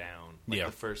watered down. Like Yeah.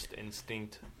 the first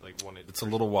instinct, like when It's a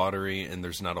little watery, and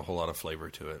there's not a whole lot of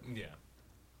flavor to it. yeah.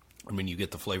 I mean, you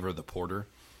get the flavor of the porter,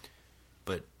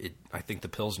 but I think the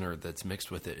Pilsner that's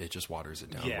mixed with it, it just waters it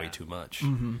down Yeah. way too much.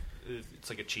 It's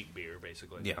like a cheap beer,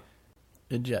 basically. Yeah.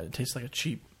 It tastes like a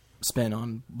cheap spin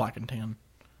on black and tan.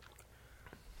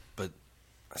 But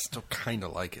I still kind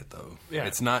of like it, though. Yeah.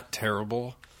 It's not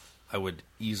terrible. I would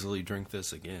easily drink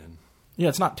this again. Yeah,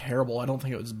 it's not terrible. I don't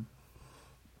think it was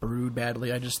brewed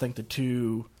badly. I just think the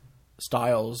two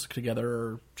styles together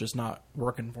are just not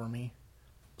working for me.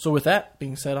 So with that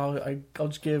being said, I'll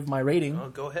just give my rating. Oh,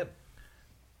 go ahead.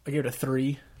 I gave it a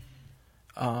 3.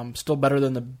 Still better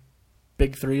than the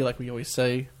big 3, like we always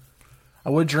say. I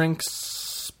would drink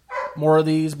more of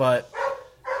these, but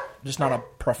just not a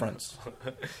preference.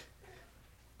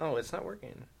 Oh, it's not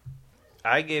working.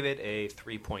 I gave it a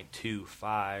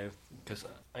 3.25 because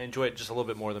I enjoy it just a little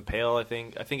bit more than Pale. I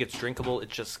think it's drinkable.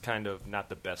 It's just kind of not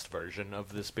the best version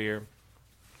of this beer,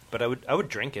 but I would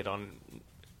drink it on.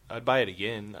 I'd buy it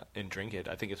again and drink it.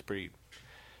 I think it's pretty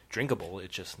drinkable.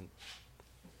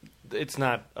 It's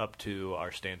not up to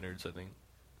our standards, I think.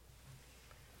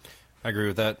 I agree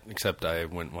with that, except I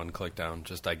went one click down.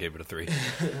 I gave it a 3.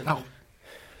 Oh,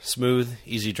 Smooth,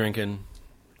 easy drinking.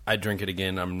 I'd drink it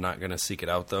again. I'm not going to seek it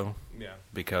out, though, Yeah.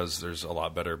 because there's a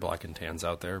lot better black and tans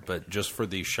out there. But just for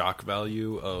the shock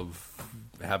value of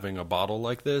having a bottle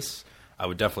like this, I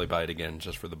would definitely buy it again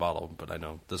just for the bottle. But I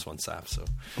know this one's Saf, so.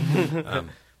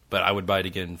 But I would buy it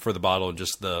again for the bottle,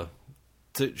 just to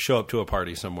show up to a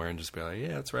party somewhere and just be like, yeah,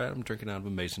 that's right, I'm drinking out of a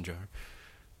mason jar.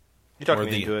 You talked Or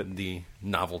me into it. the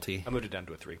novelty. I moved it down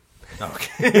to a 3,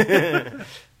 Okay.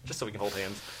 just so we can hold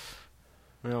hands.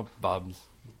 Well, Bob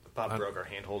Broke our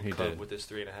handhold he club did. with this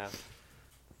 3.5.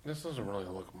 This doesn't really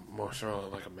look much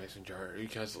like a mason jar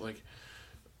because like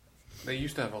they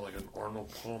used to have like an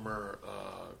Arnold Palmer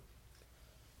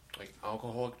like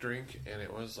alcoholic drink, and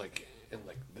it was like in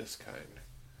like this kind,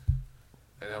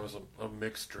 and that was a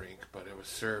mixed drink, but it was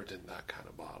served in that kind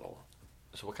of bottle.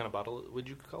 So what kind of bottle would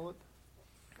you call it?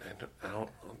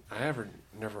 I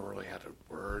never really had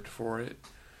a word for it,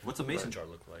 What's a mason jar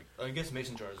look like? I guess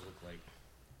mason jars look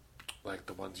like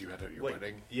the ones you had at your like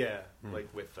wedding. yeah, like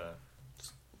with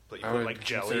like you I put would like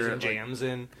jellies consider and it, like- jams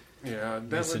in. Yeah, that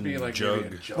Mason would be like jug.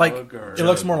 maybe a jug like or it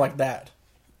looks more like that,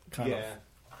 kind of.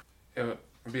 it would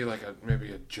be like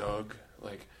maybe a jug,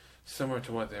 like similar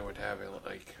to what they would have in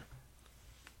like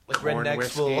corn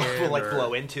rednecks will whiskey like or-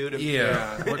 blow into to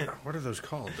Yeah. what are those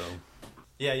called, though?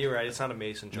 Yeah, you're right. It's not a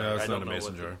mason jar. No, it's I not don't a know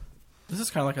mason what jar. This is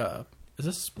kind of like a. Would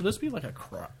this be like a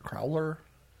crowler?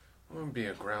 It wouldn't be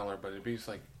a growler, but it'd be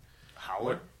like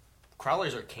Howler.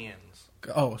 Crowlers are cans.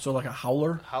 Oh, so like a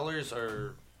howler? Howlers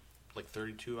are like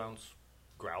 32-ounce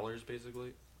growlers,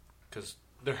 basically, because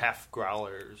they're half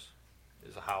growlers.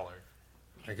 Is a howler.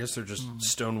 I guess they're just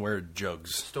stoneware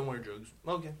jugs. Stoneware jugs.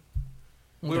 Okay.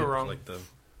 We were wrong. Like the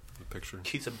picture.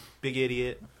 He's a big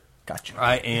idiot, Gotcha.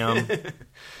 I am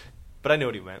but I know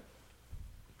what he meant.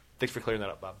 Thanks for clearing that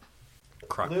up, Bob.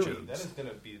 crock Louis, jugs. that is going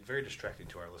to be very distracting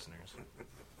to our listeners.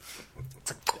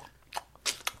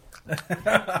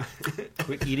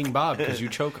 Quit eating Bob because you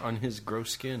choke on his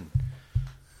gross skin.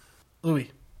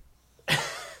 Louis.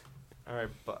 All right,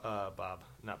 Bob.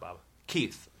 Not Bob.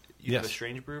 Keith, you have a Yes.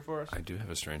 strange brew for us? I do have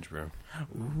a strange brew.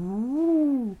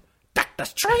 Ooh, Dr.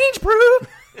 Strange Brew.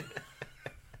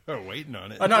 Oh, waiting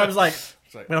on it. Oh no, I was like,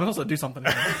 like- man, I'm supposed to do something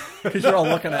because you're all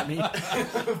looking at me.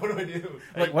 What do I do?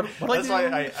 Like, what do I That's do?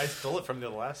 why I stole it from you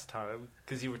the last time,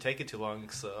 because you were taking too long,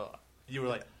 so you were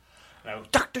like, no.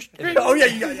 Dr. Strange. Oh yeah,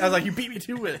 I was like, you beat me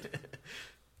to it.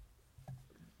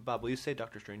 Bob, will you say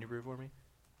Dr. Strange Brew for me?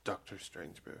 Dr.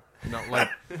 Strange Brew. No, like,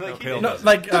 Kale No, doesn't.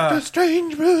 like Dr.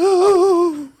 Strange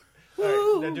Brew. All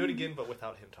right, now do it again, but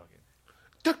without him talking.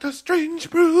 Dr. Strange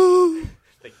Brew.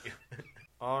 Thank you.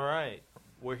 All right.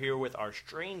 We're here with our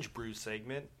Strange Brew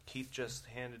segment. Keith just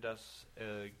handed us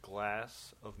a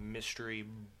glass of mystery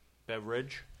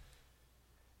beverage,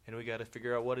 and we got to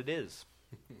figure out what it is.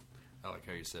 I like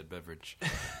how you said beverage.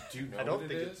 Do you know I don't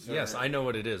what it think is? Yes, I know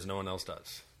what it is. No one else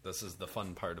does. This is the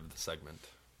fun part of the segment.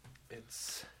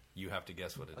 It's You have to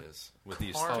guess what it is with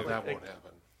these Caramel. Oh, two. that won't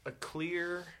happen. a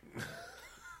clear,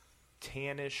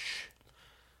 tannish,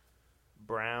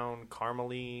 brown,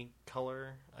 caramely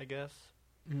color, I guess.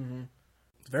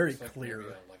 it's very It's like clear. maybe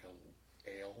like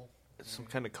a ale. It's some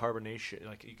kind of carbonation.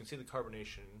 Like you can see the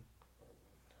carbonation,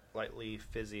 lightly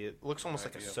fizzy. It looks almost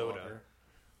Might like a be soda. lager.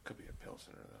 Could be a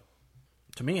Pilsner, though.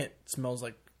 To me, it smells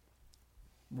like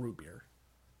root beer.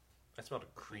 I smelled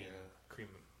a cream, Yeah. cream,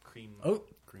 Oh,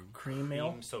 cream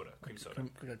ale. cream soda, cream soda,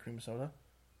 Like a cream soda.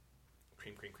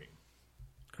 cream.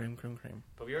 Cream.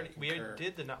 But we already Concur.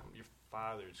 did the not your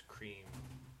father's cream.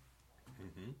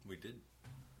 We did.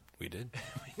 We did.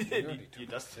 you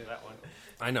dusted that one.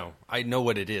 I know. I know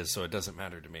what it is, so it doesn't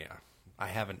matter to me. I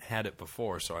haven't had it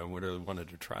before, so I really wanted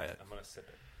to try it. I'm gonna sip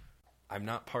it. I'm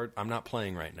not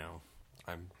playing right now.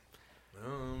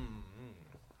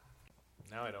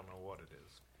 Now I don't know what it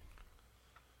is.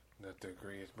 That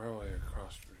degree is probably a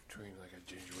cross between like a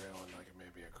ginger ale and like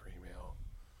maybe a cream ale.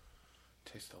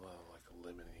 Tastes a lot like a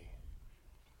lemony.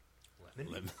 Like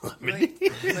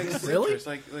citrus, Really?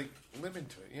 like lemon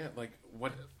to it. Yeah, like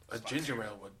what a ginger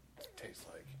ale would taste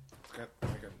like. It's got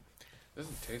like a.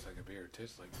 Doesn't taste like a beer. It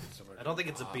tastes like somewhere. I don't think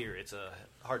it's a beer. It's a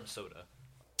hard soda.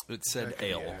 It said That could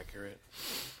be ale. accurate.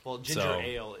 Well, ginger So,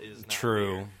 ale is not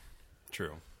True. beer.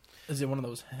 True. Is it one of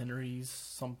those Henry's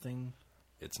something?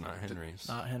 It's not Henry's.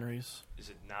 Not Henry's. Is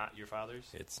it not your father's?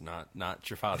 It's not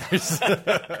your father's.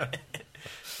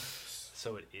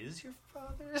 So it is your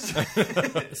father's?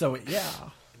 So yeah,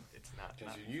 It's not.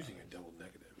 Because you're using a double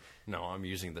negative. No, I'm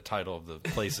using the title of the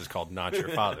place is called Not Your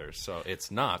Father's, so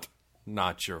it's not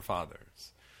your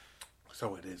father's.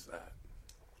 So it is that.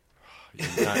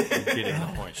 You're not getting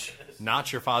the point.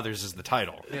 Not Your Father's is the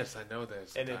title. Yes, I know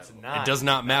there's. And it's not. It does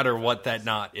not matter what that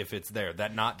not if it's there.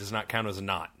 That not does not count as a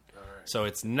not. All right. So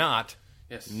it's not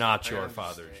Yes, not I your understand.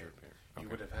 father's. You Okay.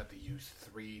 would have had to use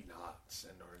 3 knots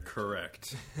in order.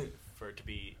 Correct. For it to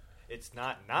be. It's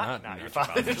not Not your your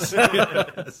father's.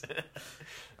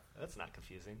 That's not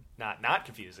confusing. Not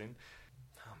confusing.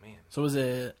 Oh, man. So is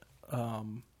it?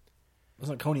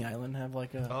 Doesn't Coney Island have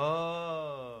like a?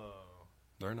 Oh.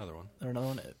 There's another one. Or another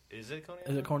one? Is it Coney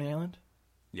Is it Coney Island?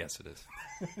 Yes, it is.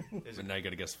 Is But it? now you got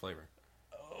to guess the flavor.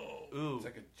 Ooh. It's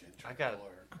like a ginger I got it. ale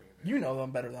or a cream ale. You know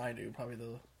them better than I do. Probably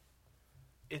the.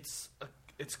 It's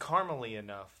caramely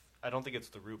enough. I don't think it's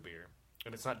the root beer.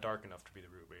 And it's not dark enough to be the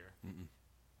root beer.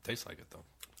 Tastes like it though.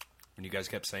 When you guys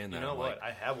kept saying that, You know I'm what? like,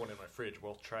 I have one in my fridge.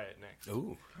 We'll try it next.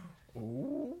 ooh.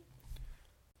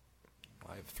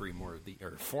 I have 4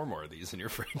 more of these in your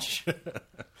fridge.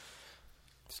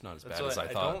 It's not as bad as I I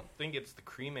thought. don't think it's the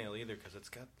cream ale either because it's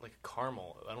got like a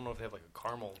caramel. I don't know if they have like a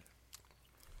caramel.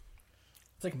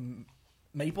 It's like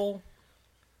maple,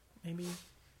 maybe.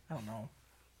 I don't know.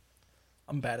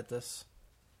 I'm bad at this.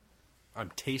 I'm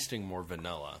tasting more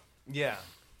vanilla, Yeah,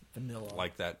 Vanilla.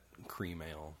 like that cream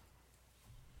ale.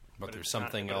 But there's it's not-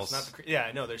 something but else It's not the yeah,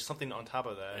 I know. There's something on top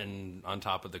of that. and on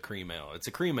top of the cream ale. It's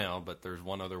a cream ale, but there's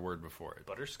one other word before it.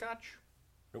 Butterscotch.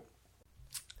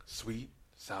 Sweet,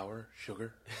 sour,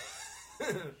 sugar.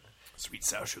 Sweet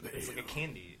sour sugar It's like a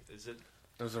candy. Is it?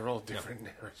 Those are all different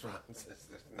responses.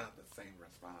 It's not the same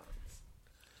response.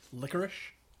 Licorice.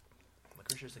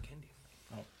 Licorice is a candy.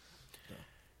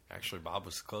 Actually, Bob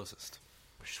was the closest.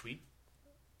 Sweet.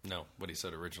 No, what he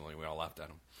said originally, we all laughed at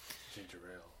him. Ginger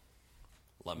ale.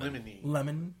 Lemon. Lemony.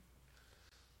 Lemon.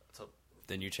 It's a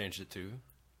Then you changed it to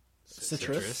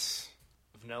Citrus.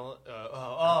 vanilla.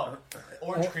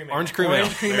 Orange cream ale. Orange cream Orange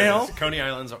ale. cream There it ale? is. Coney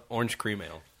Island's orange cream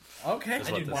ale. Okay. That's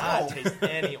I what do this not is. taste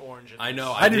any orange. In I this.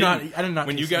 know. I do not. didn't. I did not.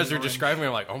 When you taste guys any are orange. describing it,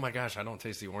 I'm like, oh my gosh, I don't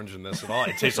taste the orange in this at all.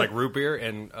 It tastes like root beer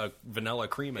and vanilla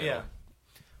cream ale. Yeah.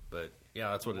 But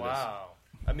yeah, that's what it is. Wow.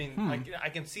 I mean, I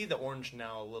can see the orange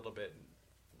now a little bit.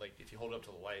 Like if you hold it up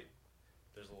to the light,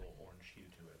 there's a little orange hue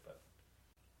to it. But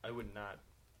I would not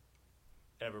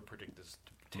ever predict this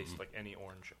to taste like any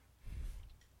orange.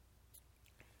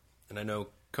 And I know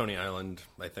Coney Island,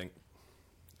 I think,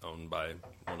 owned by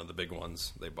one of the big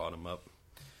ones. They bought them up.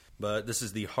 But this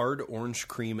is the Hard Orange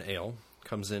Cream Ale.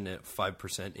 Comes in at 5%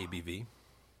 ABV.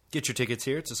 Get your tickets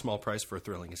here. It's a small price for a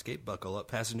thrilling escape. Buckle up,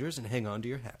 passengers, and hang on to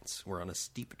your hats. We're on a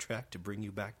steep track to bring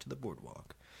you back to the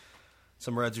boardwalk.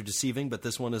 Some reds are deceiving, but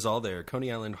this one is all there.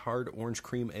 Coney Island Hard Orange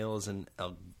Cream Ale is an...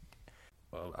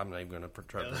 well, I'm not even going to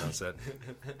try to pronounce that.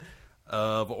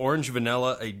 Of orange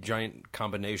vanilla, a giant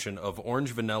combination of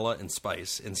orange vanilla and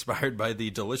spice, inspired by the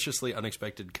deliciously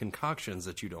unexpected concoctions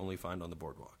that you'd only find on the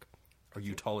boardwalk. Are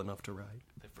you tall enough to ride?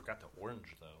 They forgot the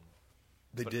orange, though.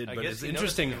 They But did, I but guess it's he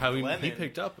interesting noticed how the he lemon.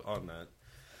 picked up on that.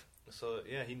 So,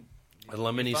 yeah, he A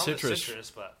lemony found the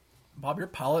citrus. but Bob, your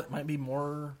palate might be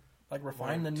more like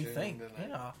refined than you tuned think. than I-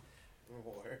 Yeah.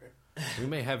 We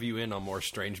may have you in on more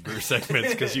strange beer segments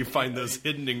because you find those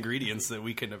hidden ingredients that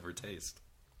we can never taste.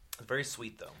 it's very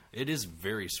sweet, though. It is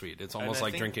very sweet. It's almost I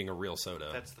like think drinking a real soda.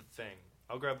 That's the thing.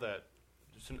 I'll grab that.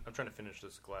 I'm trying to finish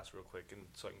this glass real quick, and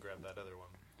so I can grab that other one,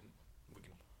 and we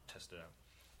can test it out.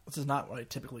 This is not what I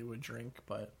typically would drink,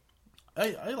 but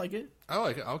I like it. I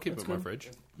like it. I'll keep That's it in my good.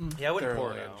 fridge. Yeah, I wouldn't pour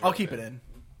Thoroughly it out. enjoy I'll keep it in.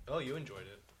 Oh, you enjoyed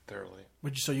it. Thoroughly.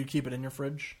 So you keep it in your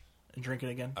fridge and drink it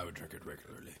again? I would drink it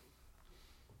regularly.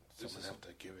 Someone have to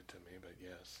give it to me, but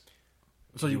yes.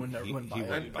 So you wouldn't buy he it?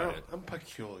 wouldn't. buy it. I'm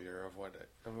peculiar of what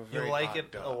I'm a very You like odd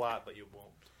it duck. a lot, but you won't.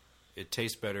 It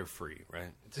tastes better free,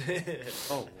 right?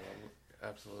 Oh, well,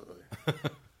 absolutely.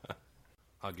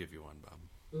 I'll give you one,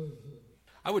 Bob.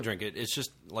 I would drink it. It's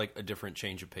just like a different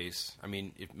change of pace. I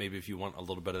mean, if you want a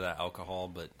little bit of that alcohol,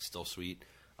 but still sweet.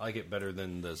 I like it better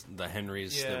than the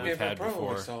Henrys Yeah. that Yeah, we've if I had probably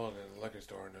before. saw it in the liquor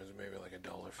store and it was maybe like $1.50,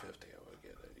 I would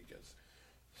get it because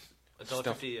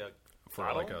 $1.50 a For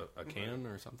bottle? like a can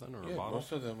or something, or yeah, a bottle.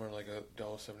 most of them are like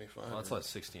 $1.75. Well, that's like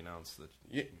 16 ounce. That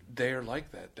Yeah, they're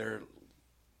like that.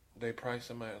 They price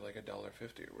them at like $1.50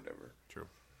 or whatever. true.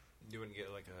 You wouldn't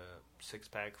get like a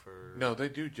 6-pack for... No, they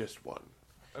do just one.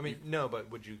 I mean, no, but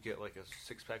would you get like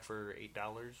a 6-pack for $8? I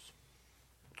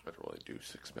don't really do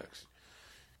 6-packs.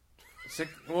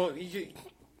 Well,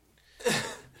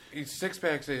 six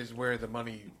packs is where the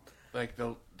money, like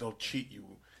they'll cheat you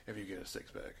if you get a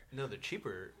 6-pack. No, they're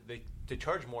cheaper. They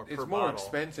charge more per It's bottle. more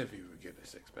expensive if you get a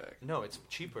 6-pack. No, it's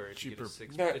cheaper if you get a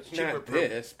six. Not, It's cheaper not per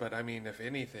this, but I mean, if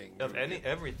anything, of you would any get-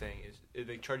 everything is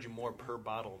they charge you more per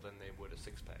bottle than they would a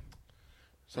 6-pack.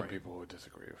 Some people would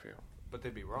disagree with you. But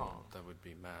they'd be wrong. That would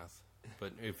be math.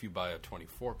 But if you buy a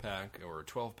 24-pack or a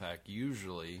 12-pack,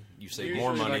 usually you save Usually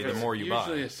more money like the more you buy.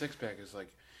 Usually a 6-pack is like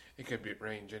it could be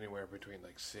range anywhere between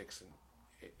like 6 and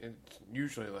it's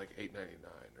usually like $8.99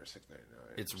 or $6.99.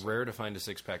 It's rare to find a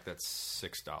 6-pack that's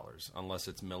 $6, unless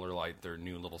it's Miller Lite. Their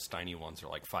new little Steiny ones are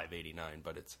like $5.89,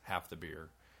 but it's half the beer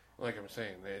Like I'm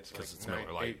saying, it's like because it's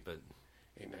Miller Lite. But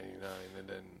 $8.99, and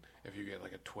then if you get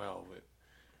like a 12,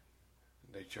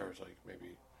 they charge like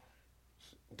maybe,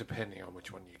 depending on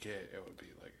which one you get, it would be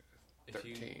like If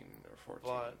 13 you or 14.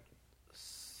 Bought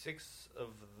 6 of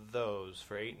those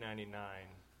for $8.99.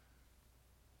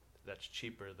 That's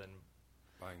cheaper than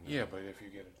buying Yeah, but if you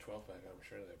get a 12-pack, I'm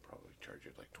sure they probably charge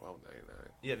you like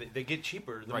 $12.99. yeah. They get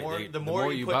cheaper the Right, more they- the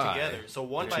more you put buy, together. So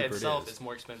one the by cheaper it itself is. is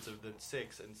more expensive than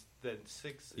 6, and then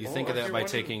 6. You Well, think of if that you're by one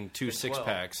of- taking two It's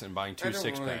 6-packs and buying two I don't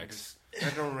really 6-packs. I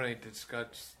don't really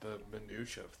discuss the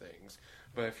minutia of things,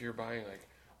 but if you're buying like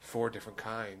 4 different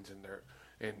kinds and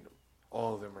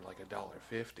all of them are like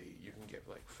 $1.50, you can get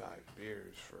like 5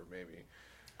 beers for maybe.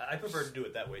 I prefer to do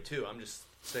it that way too. I'm just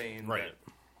saying Right.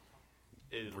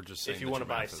 that We're just saying if you that want to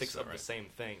your buy math is 6 so of right. the same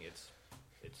thing, it's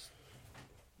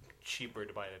cheaper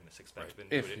to buy it in a 6-pack Right. than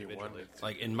do If it you individually. wanted to.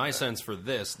 Like in my sense for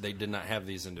this, they did not have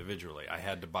these individually. I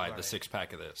had to buy the Right.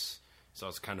 6-pack of this, so I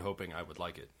was kind of hoping I would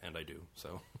like it, and I do.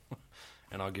 So,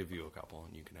 and I'll give you a couple,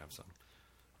 and you can have some.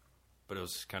 But it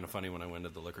was kind of funny when I went to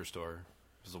the liquor store.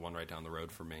 It was the one right down the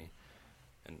road for me,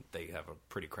 and they have a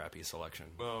pretty crappy selection.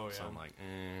 Oh, So yeah. I'm like,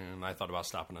 and I thought about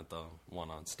stopping at the one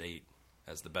on State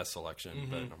as the best selection,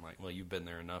 but I'm like, well, you've been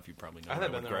there enough. You probably know. I what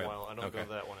haven't been would there in a grab. while. I don't Okay. go to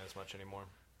that one as much anymore.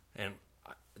 And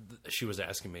she was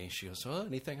asking me, she goes, oh,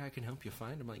 anything I can help you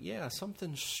find? I'm like, yeah,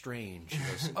 something strange. She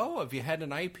goes, oh, have you had an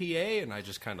IPA? And I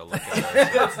just kind of looked at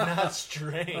her. That's not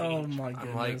strange. Oh my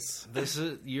I'm like, goodness!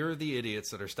 you're the idiots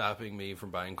that are stopping me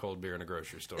from buying cold beer in a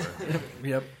grocery store.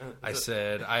 Yep. I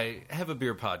said, I have a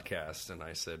beer podcast, and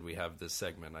I said, we have this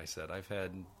segment. I said, I've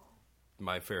had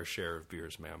my fair share of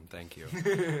beers, ma'am. Thank you.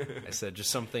 I said, just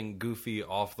something goofy,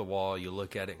 off the wall. You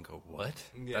look at it and go, what?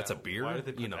 Yeah, That's a beer? why did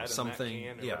they put that in that something,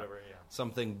 can or yeah, whatever, yeah.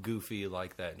 something goofy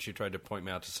like that. And she tried to point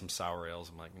me out to some sour ales.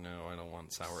 I'm like, no, I don't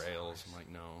want sour ales. I'm like,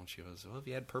 no. And she goes, well, have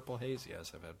you had Purple Haze?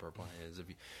 Yes, I've had Purple Haze. Have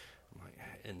you? I'm like,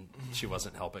 and she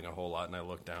wasn't helping a whole lot. And I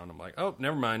looked down. I'm like, oh,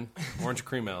 never mind. Orange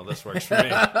cream ale. This works for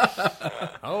me.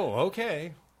 Oh,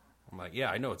 okay. I'm like, yeah,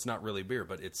 I know it's not really beer,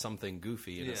 but it's something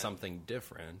goofy and it's Yeah. something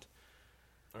different.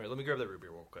 All right, let me grab that root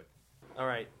beer real quick. All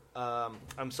right,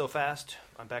 I'm so fast.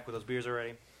 I'm back with those beers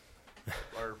already.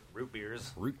 Or root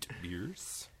beers. Root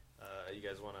beers. You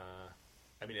guys want to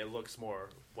I mean, it looks more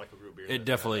like a root beer. It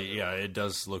definitely, it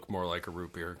does look more like a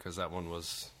root beer because that one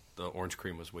was, the orange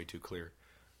cream was way too clear.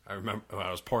 I remember when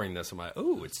I was pouring this, I'm like,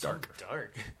 ooh, it's dark. So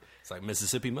dark. It's like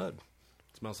Mississippi mud.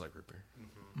 It smells like root beer.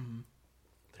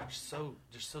 They're so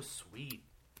sweet.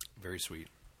 Very sweet.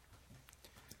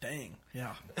 Dang.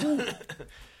 Yeah.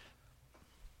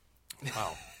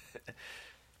 Wow.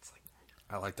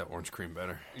 I like that orange cream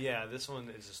better. Yeah, this one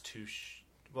is just too.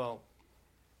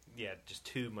 Just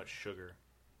too much sugar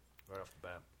right off the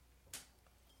bat. It's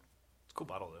a cool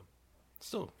bottle though.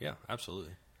 Still, yeah,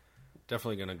 absolutely.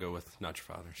 Definitely gonna go with Not Your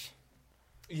Father's.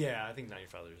 Yeah, I think Not Your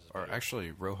Father's is Or better.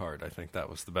 actually, Rohard. I think that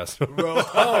was the best one.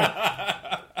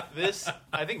 I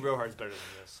think Rohard's better than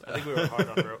this. I think we were hard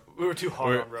on we were too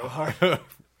hard on Rohard.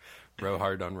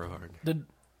 Rohard on Rohard. Did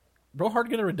Rohard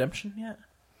get a redemption yet?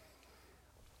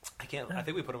 I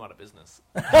think we put him out of business.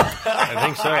 I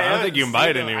think so. I don't think you can buy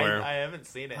it seen him. anywhere. I haven't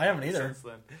seen it. I haven't either. Since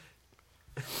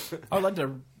then. I would like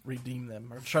to redeem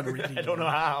them or try to redeem. I don't know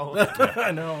how.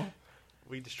 I know.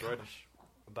 We destroyed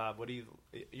it. Bob, what do you?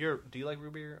 Do you like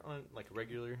root beer on like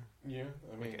regular, Yeah,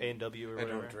 I mean, like A&W or I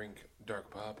whatever? don't drink dark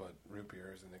pop, but root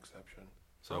beer is an exception.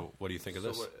 So, what do you think of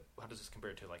this? How does this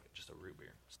compare to like just a root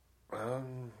beer? I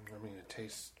mean, it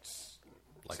tastes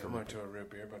Like a similar root to a root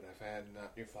beer, but I've had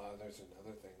Not Your Father's and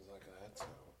other things like that. So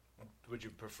Would you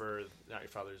prefer Not Your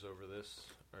Father's over this,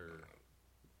 or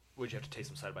would you have to taste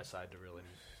them side by side to really?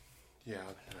 yeah,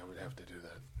 I would have to do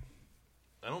that.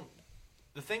 I don't.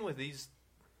 The thing with these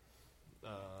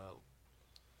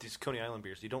Coney Island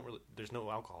beers, you don't really. There's no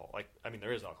alcohol. Like, I mean,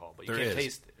 there is alcohol, but you There can't is.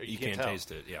 taste. Or You can't can't tell.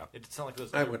 taste it, yeah. It's not like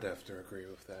those. I other- would have to agree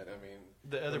with that. I mean,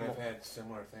 The other when I've mo- had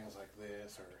similar things like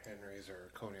this, or Henry's,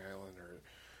 or Coney Island, or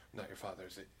Not Your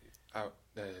Father's.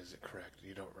 That is correct.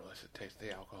 You don't really taste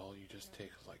the alcohol. You just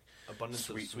taste like Abundance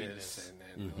of sweetness and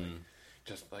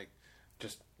like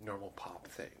just normal pop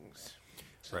things.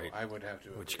 So Right. I would have to.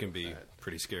 Which agree can with be that.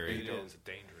 pretty scary. It is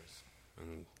dangerous.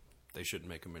 And they shouldn't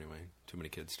make them anyway. Too many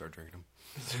kids start drinking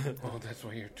them. Well, that's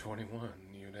why you're 21.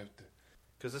 You'd have to.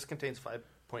 Because this contains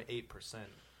 5.8%.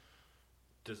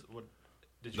 Did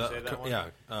you say that one? Yeah,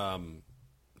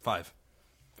 5%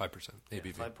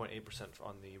 ABV. 5.8%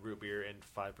 on the root beer and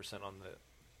 5% on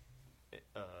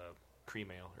the cream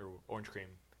ale or orange cream,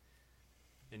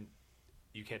 and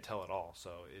you can't tell at all.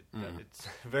 So it's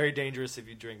very dangerous if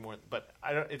you drink more. But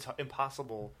it's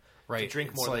impossible to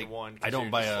drink more than one. 'Cause I don't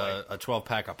you're buy just a 12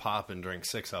 pack of pop and drink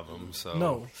 6 of them. So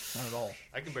No, not at all.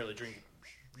 I can barely drink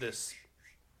this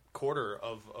quarter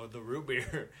of the root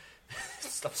beer.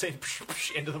 Stop saying psh,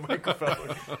 psh into the microphone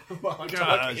while I'm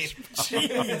talking.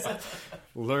 Jeez.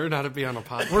 learn how to be on a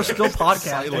podcast. We're still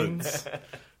podcasting. Silence.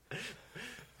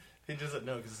 He doesn't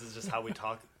know because this is just how we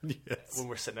talk Yes. when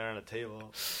we're sitting around a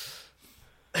table.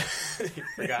 He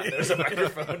forgot there's a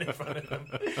microphone in front of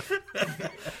him.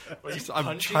 Was he I'm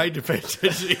punching? trying to pay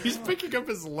attention. He's picking up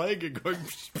his leg and going.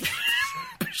 I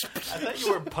thought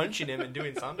you were punching him and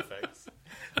doing sound effects.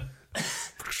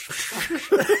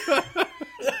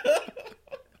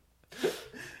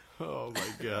 Oh my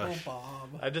gosh! Bob.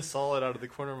 I just saw it out of the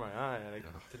corner of my eye, and I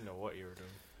didn't know what you were doing.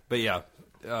 But yeah,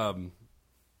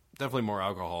 definitely more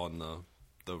alcohol in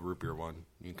the root beer one.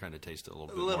 You can kind of taste it a little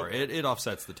bit more. bit. It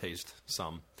offsets the taste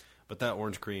some, but that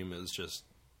orange cream is just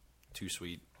too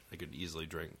sweet. I could easily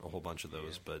drink a whole bunch of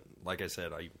those, but like I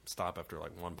said, I stop after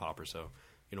like one pop or so.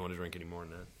 You don't want to drink any more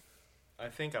than that. I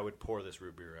think I would pour this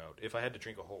root beer out. If I had to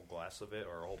drink a whole glass of it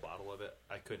or a whole bottle of it,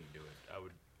 I couldn't do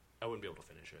it. I wouldn't be able to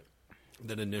finish it.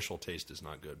 That initial taste is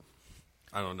not good.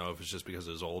 I don't know if it's just because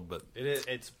it's old, but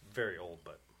It's very old,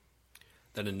 but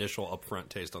that initial upfront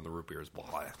taste on the root beer is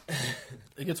blah.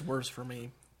 It gets worse for me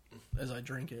as I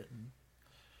drink it.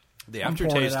 The I'm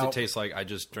pouring aftertaste, it it out. tastes like I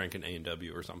just drank an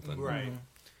A&W or something. right.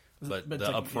 But But the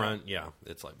it's like- upfront, yeah,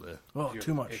 it's like bleh. Oh, Do you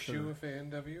too have much. issue sugar. with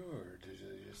A&W, or did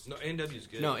you just? No, A&W's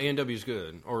good. No, A&W's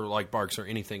good, or like Barks or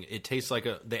anything. It tastes like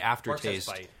the Barks aftertaste.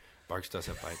 has bite. Barks does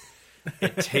have bite.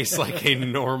 It tastes like a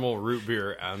normal root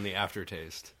beer on the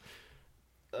aftertaste.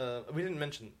 We didn't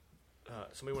mention.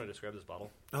 Somebody want to describe this bottle?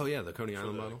 Oh yeah, the Coney For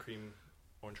Island the bottle.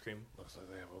 orange cream. Looks like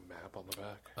they have a map on the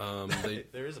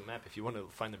back. There is a map if you want to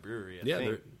find the brewery. I Yeah,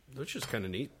 think. they're just kind of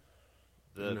neat.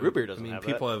 The you know, root beer doesn't I mean, have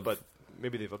people that, have- but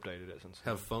maybe they've updated it since.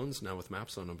 Have phones now with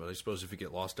maps on them, but I suppose if you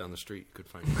get lost down the street, you could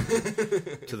find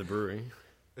it to the brewery.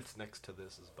 It's next to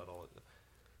this. Is about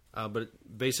all. But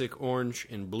basic orange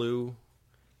and blue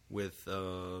with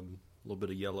a little bit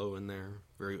of yellow in there.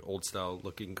 Very old style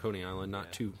looking Coney Island,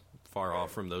 not too far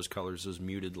off from those colors, those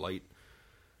muted light.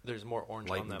 There's more orange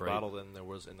Light on and that bright. bottle than there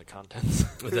was in the contents.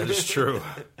 That is true.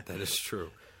 That is true.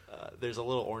 There's a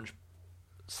little orange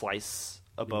slice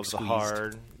above the squeezed.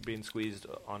 hard, being squeezed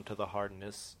onto the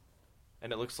hardness.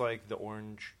 And it looks like the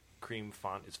orange cream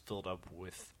font is filled up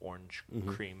with orange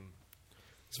cream.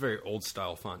 It's a very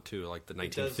old-style font, too, like the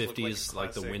It does look 1950s,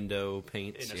 like the classic window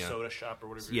paints. In a soda shop or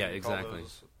whatever Yeah, you call exactly.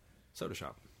 those. Soda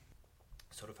shop.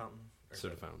 Soda fountain? Or is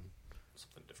Soda that fountain.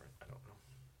 something different. I don't know.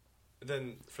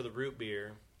 Then for the root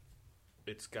beer,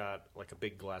 it's got like a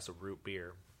big glass of root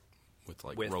beer With,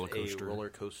 like, with roller coaster. a roller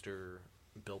coaster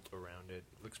built around it.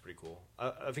 Looks pretty cool.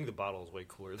 I think the bottle is way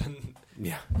cooler than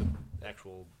Yeah. the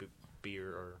actual beer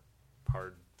or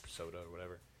hard soda or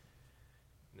whatever.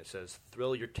 And it says,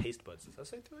 "Thrill your taste buds." Does that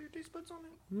say "thrill your taste buds" on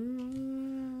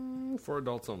it? For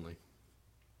adults only.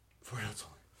 For adults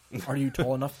only. Are you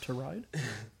tall enough to ride?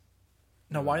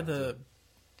 No, why the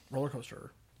roller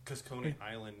coaster? Because Coney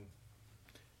Island.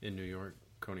 In New York,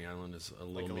 Coney Island is a Like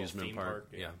little a little amusement theme park. park,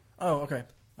 yeah. Yeah. Oh, okay.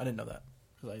 I didn't know that.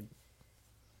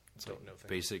 'Cause Don't know things.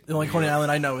 Basic. the only New Coney York-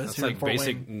 Island I know is That's here in like Fort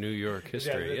basic Wayne. New York Yeah,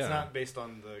 history. it's Yeah. not based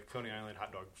on the Coney Island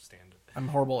hot dog stand. I'm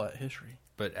horrible at history.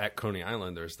 But at Coney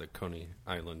Island, there's the Coney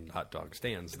Island hot dog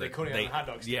stands. The Coney Island hot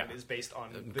dog stand yeah. is based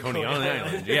on the Coney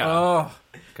Island. Yeah. Oh,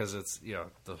 Because it's,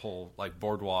 the whole, like,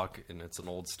 boardwalk, and it's an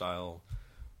old style.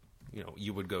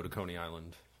 You would go to Coney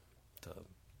Island to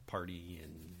party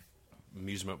and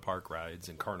amusement park rides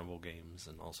and carnival games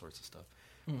and all sorts of stuff.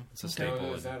 It's a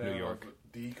staple Is that in New York.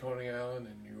 the Coney Island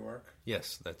in New York?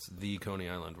 Yes, that's the Coney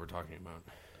Island we're talking about.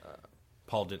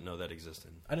 Paul didn't know that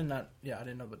existed. I did not. Yeah, I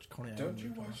didn't know what Coney Island. Don't you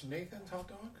was. watch Nathan's Hot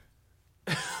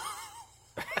Dog?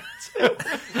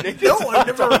 No, I've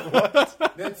never.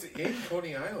 That's in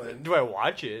Coney Island. Do I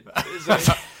watch it? Is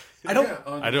that, I don't.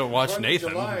 I don't watch 4th of Nathan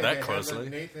July, that they have a closely.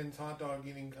 Nathan's Hot Dog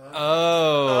eating contest.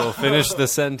 Oh, finish the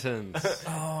sentence.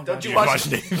 Oh, don't God. you watch?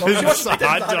 Nathan's Don't you watch Nathan's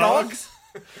hot Hot dogs?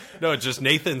 No, it's just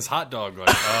Nathan's hot dog. Like,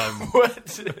 What?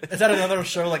 Is that another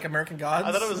show like American Gods?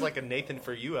 I thought it was like a Nathan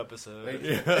for You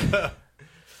episode.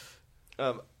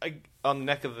 On the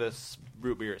neck of this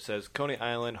root beer, it says Coney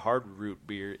Island Hard Root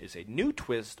Beer is a new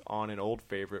twist on an old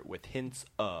favorite with hints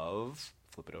of,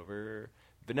 flip it over,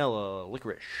 vanilla,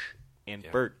 licorice, and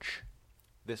birch.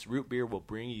 This root beer will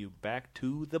bring you back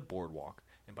to the boardwalk.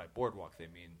 And by boardwalk, they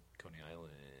mean Coney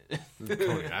Island.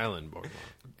 Coney Island boardwalk.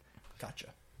 Gotcha.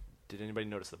 Did anybody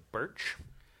notice the birch?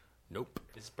 Nope.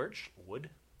 Is birch wood?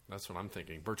 That's what I'm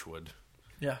thinking. Birchwood.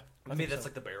 Yeah. Maybe that's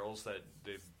like the barrels that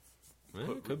they Yeah,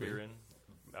 put it could be. beer in,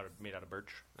 made out of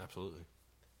birch. Absolutely.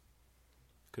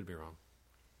 Could be wrong.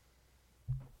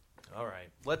 All right,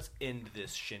 let's end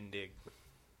this shindig.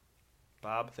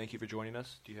 Bob, thank you for joining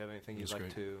us. Do you have anything you'd That's like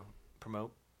great. to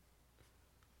promote?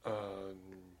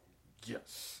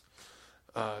 Yes.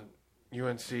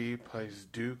 UNC plays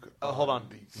Duke. Hold on.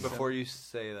 the Before you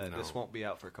say that, No. this won't be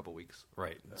out for a couple weeks.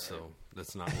 Right. So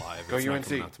that's not live. Go It's not UNC.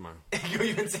 coming out tomorrow. Go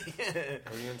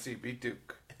UNC. UNC beat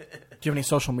Duke. Do you have any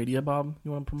social media, Bob?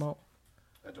 You want to promote?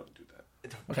 I don't do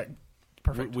that. Okay.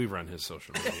 Perfect. We run his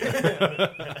social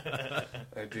media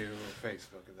I do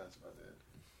Facebook, and that's about it.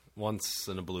 once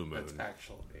in a blue moon. That's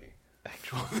actual me.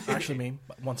 Actually, me.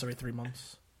 But once every 3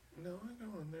 months. No, I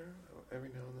go on there every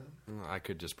now and then. I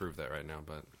could disprove that right now,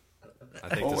 but I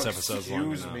think this episode's long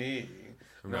excuse enough. me.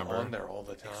 Remember? I'm on there all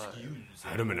the time.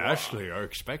 Adam and Ashley are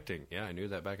expecting. Yeah, I knew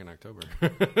that back in October.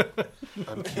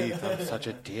 I'm Keith. I'm such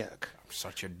a dick.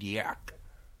 Such a dick.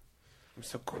 I'm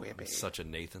so quippy. Such a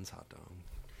Nathan's hot dog.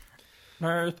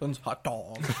 Nathan's hot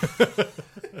dog.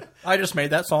 I just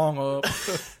made that song up.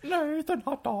 Nathan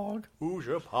hot dog. Who's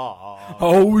your pa?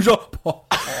 Oh, yeah.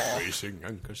 Pa. Racing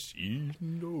and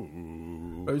casino.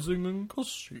 Racing in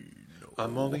casino.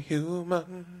 I'm only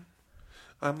human.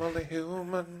 I'm only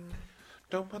human.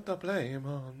 Don't put the blame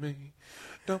on me.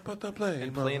 Don't put the blame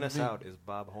And on playing us me. out is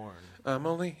Bob Horn. I'm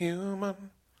only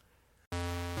human.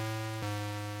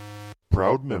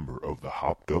 Proud member of the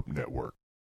Hopped Up Network.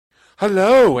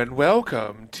 Hello and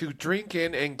welcome to Drink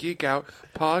In and Geek Out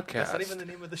podcast. That's not even the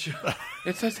name of the show.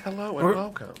 It says hello and Or-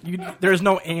 welcome. There's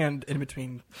no and in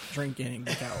between drink in and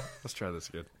geek out. Let's try this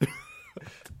again.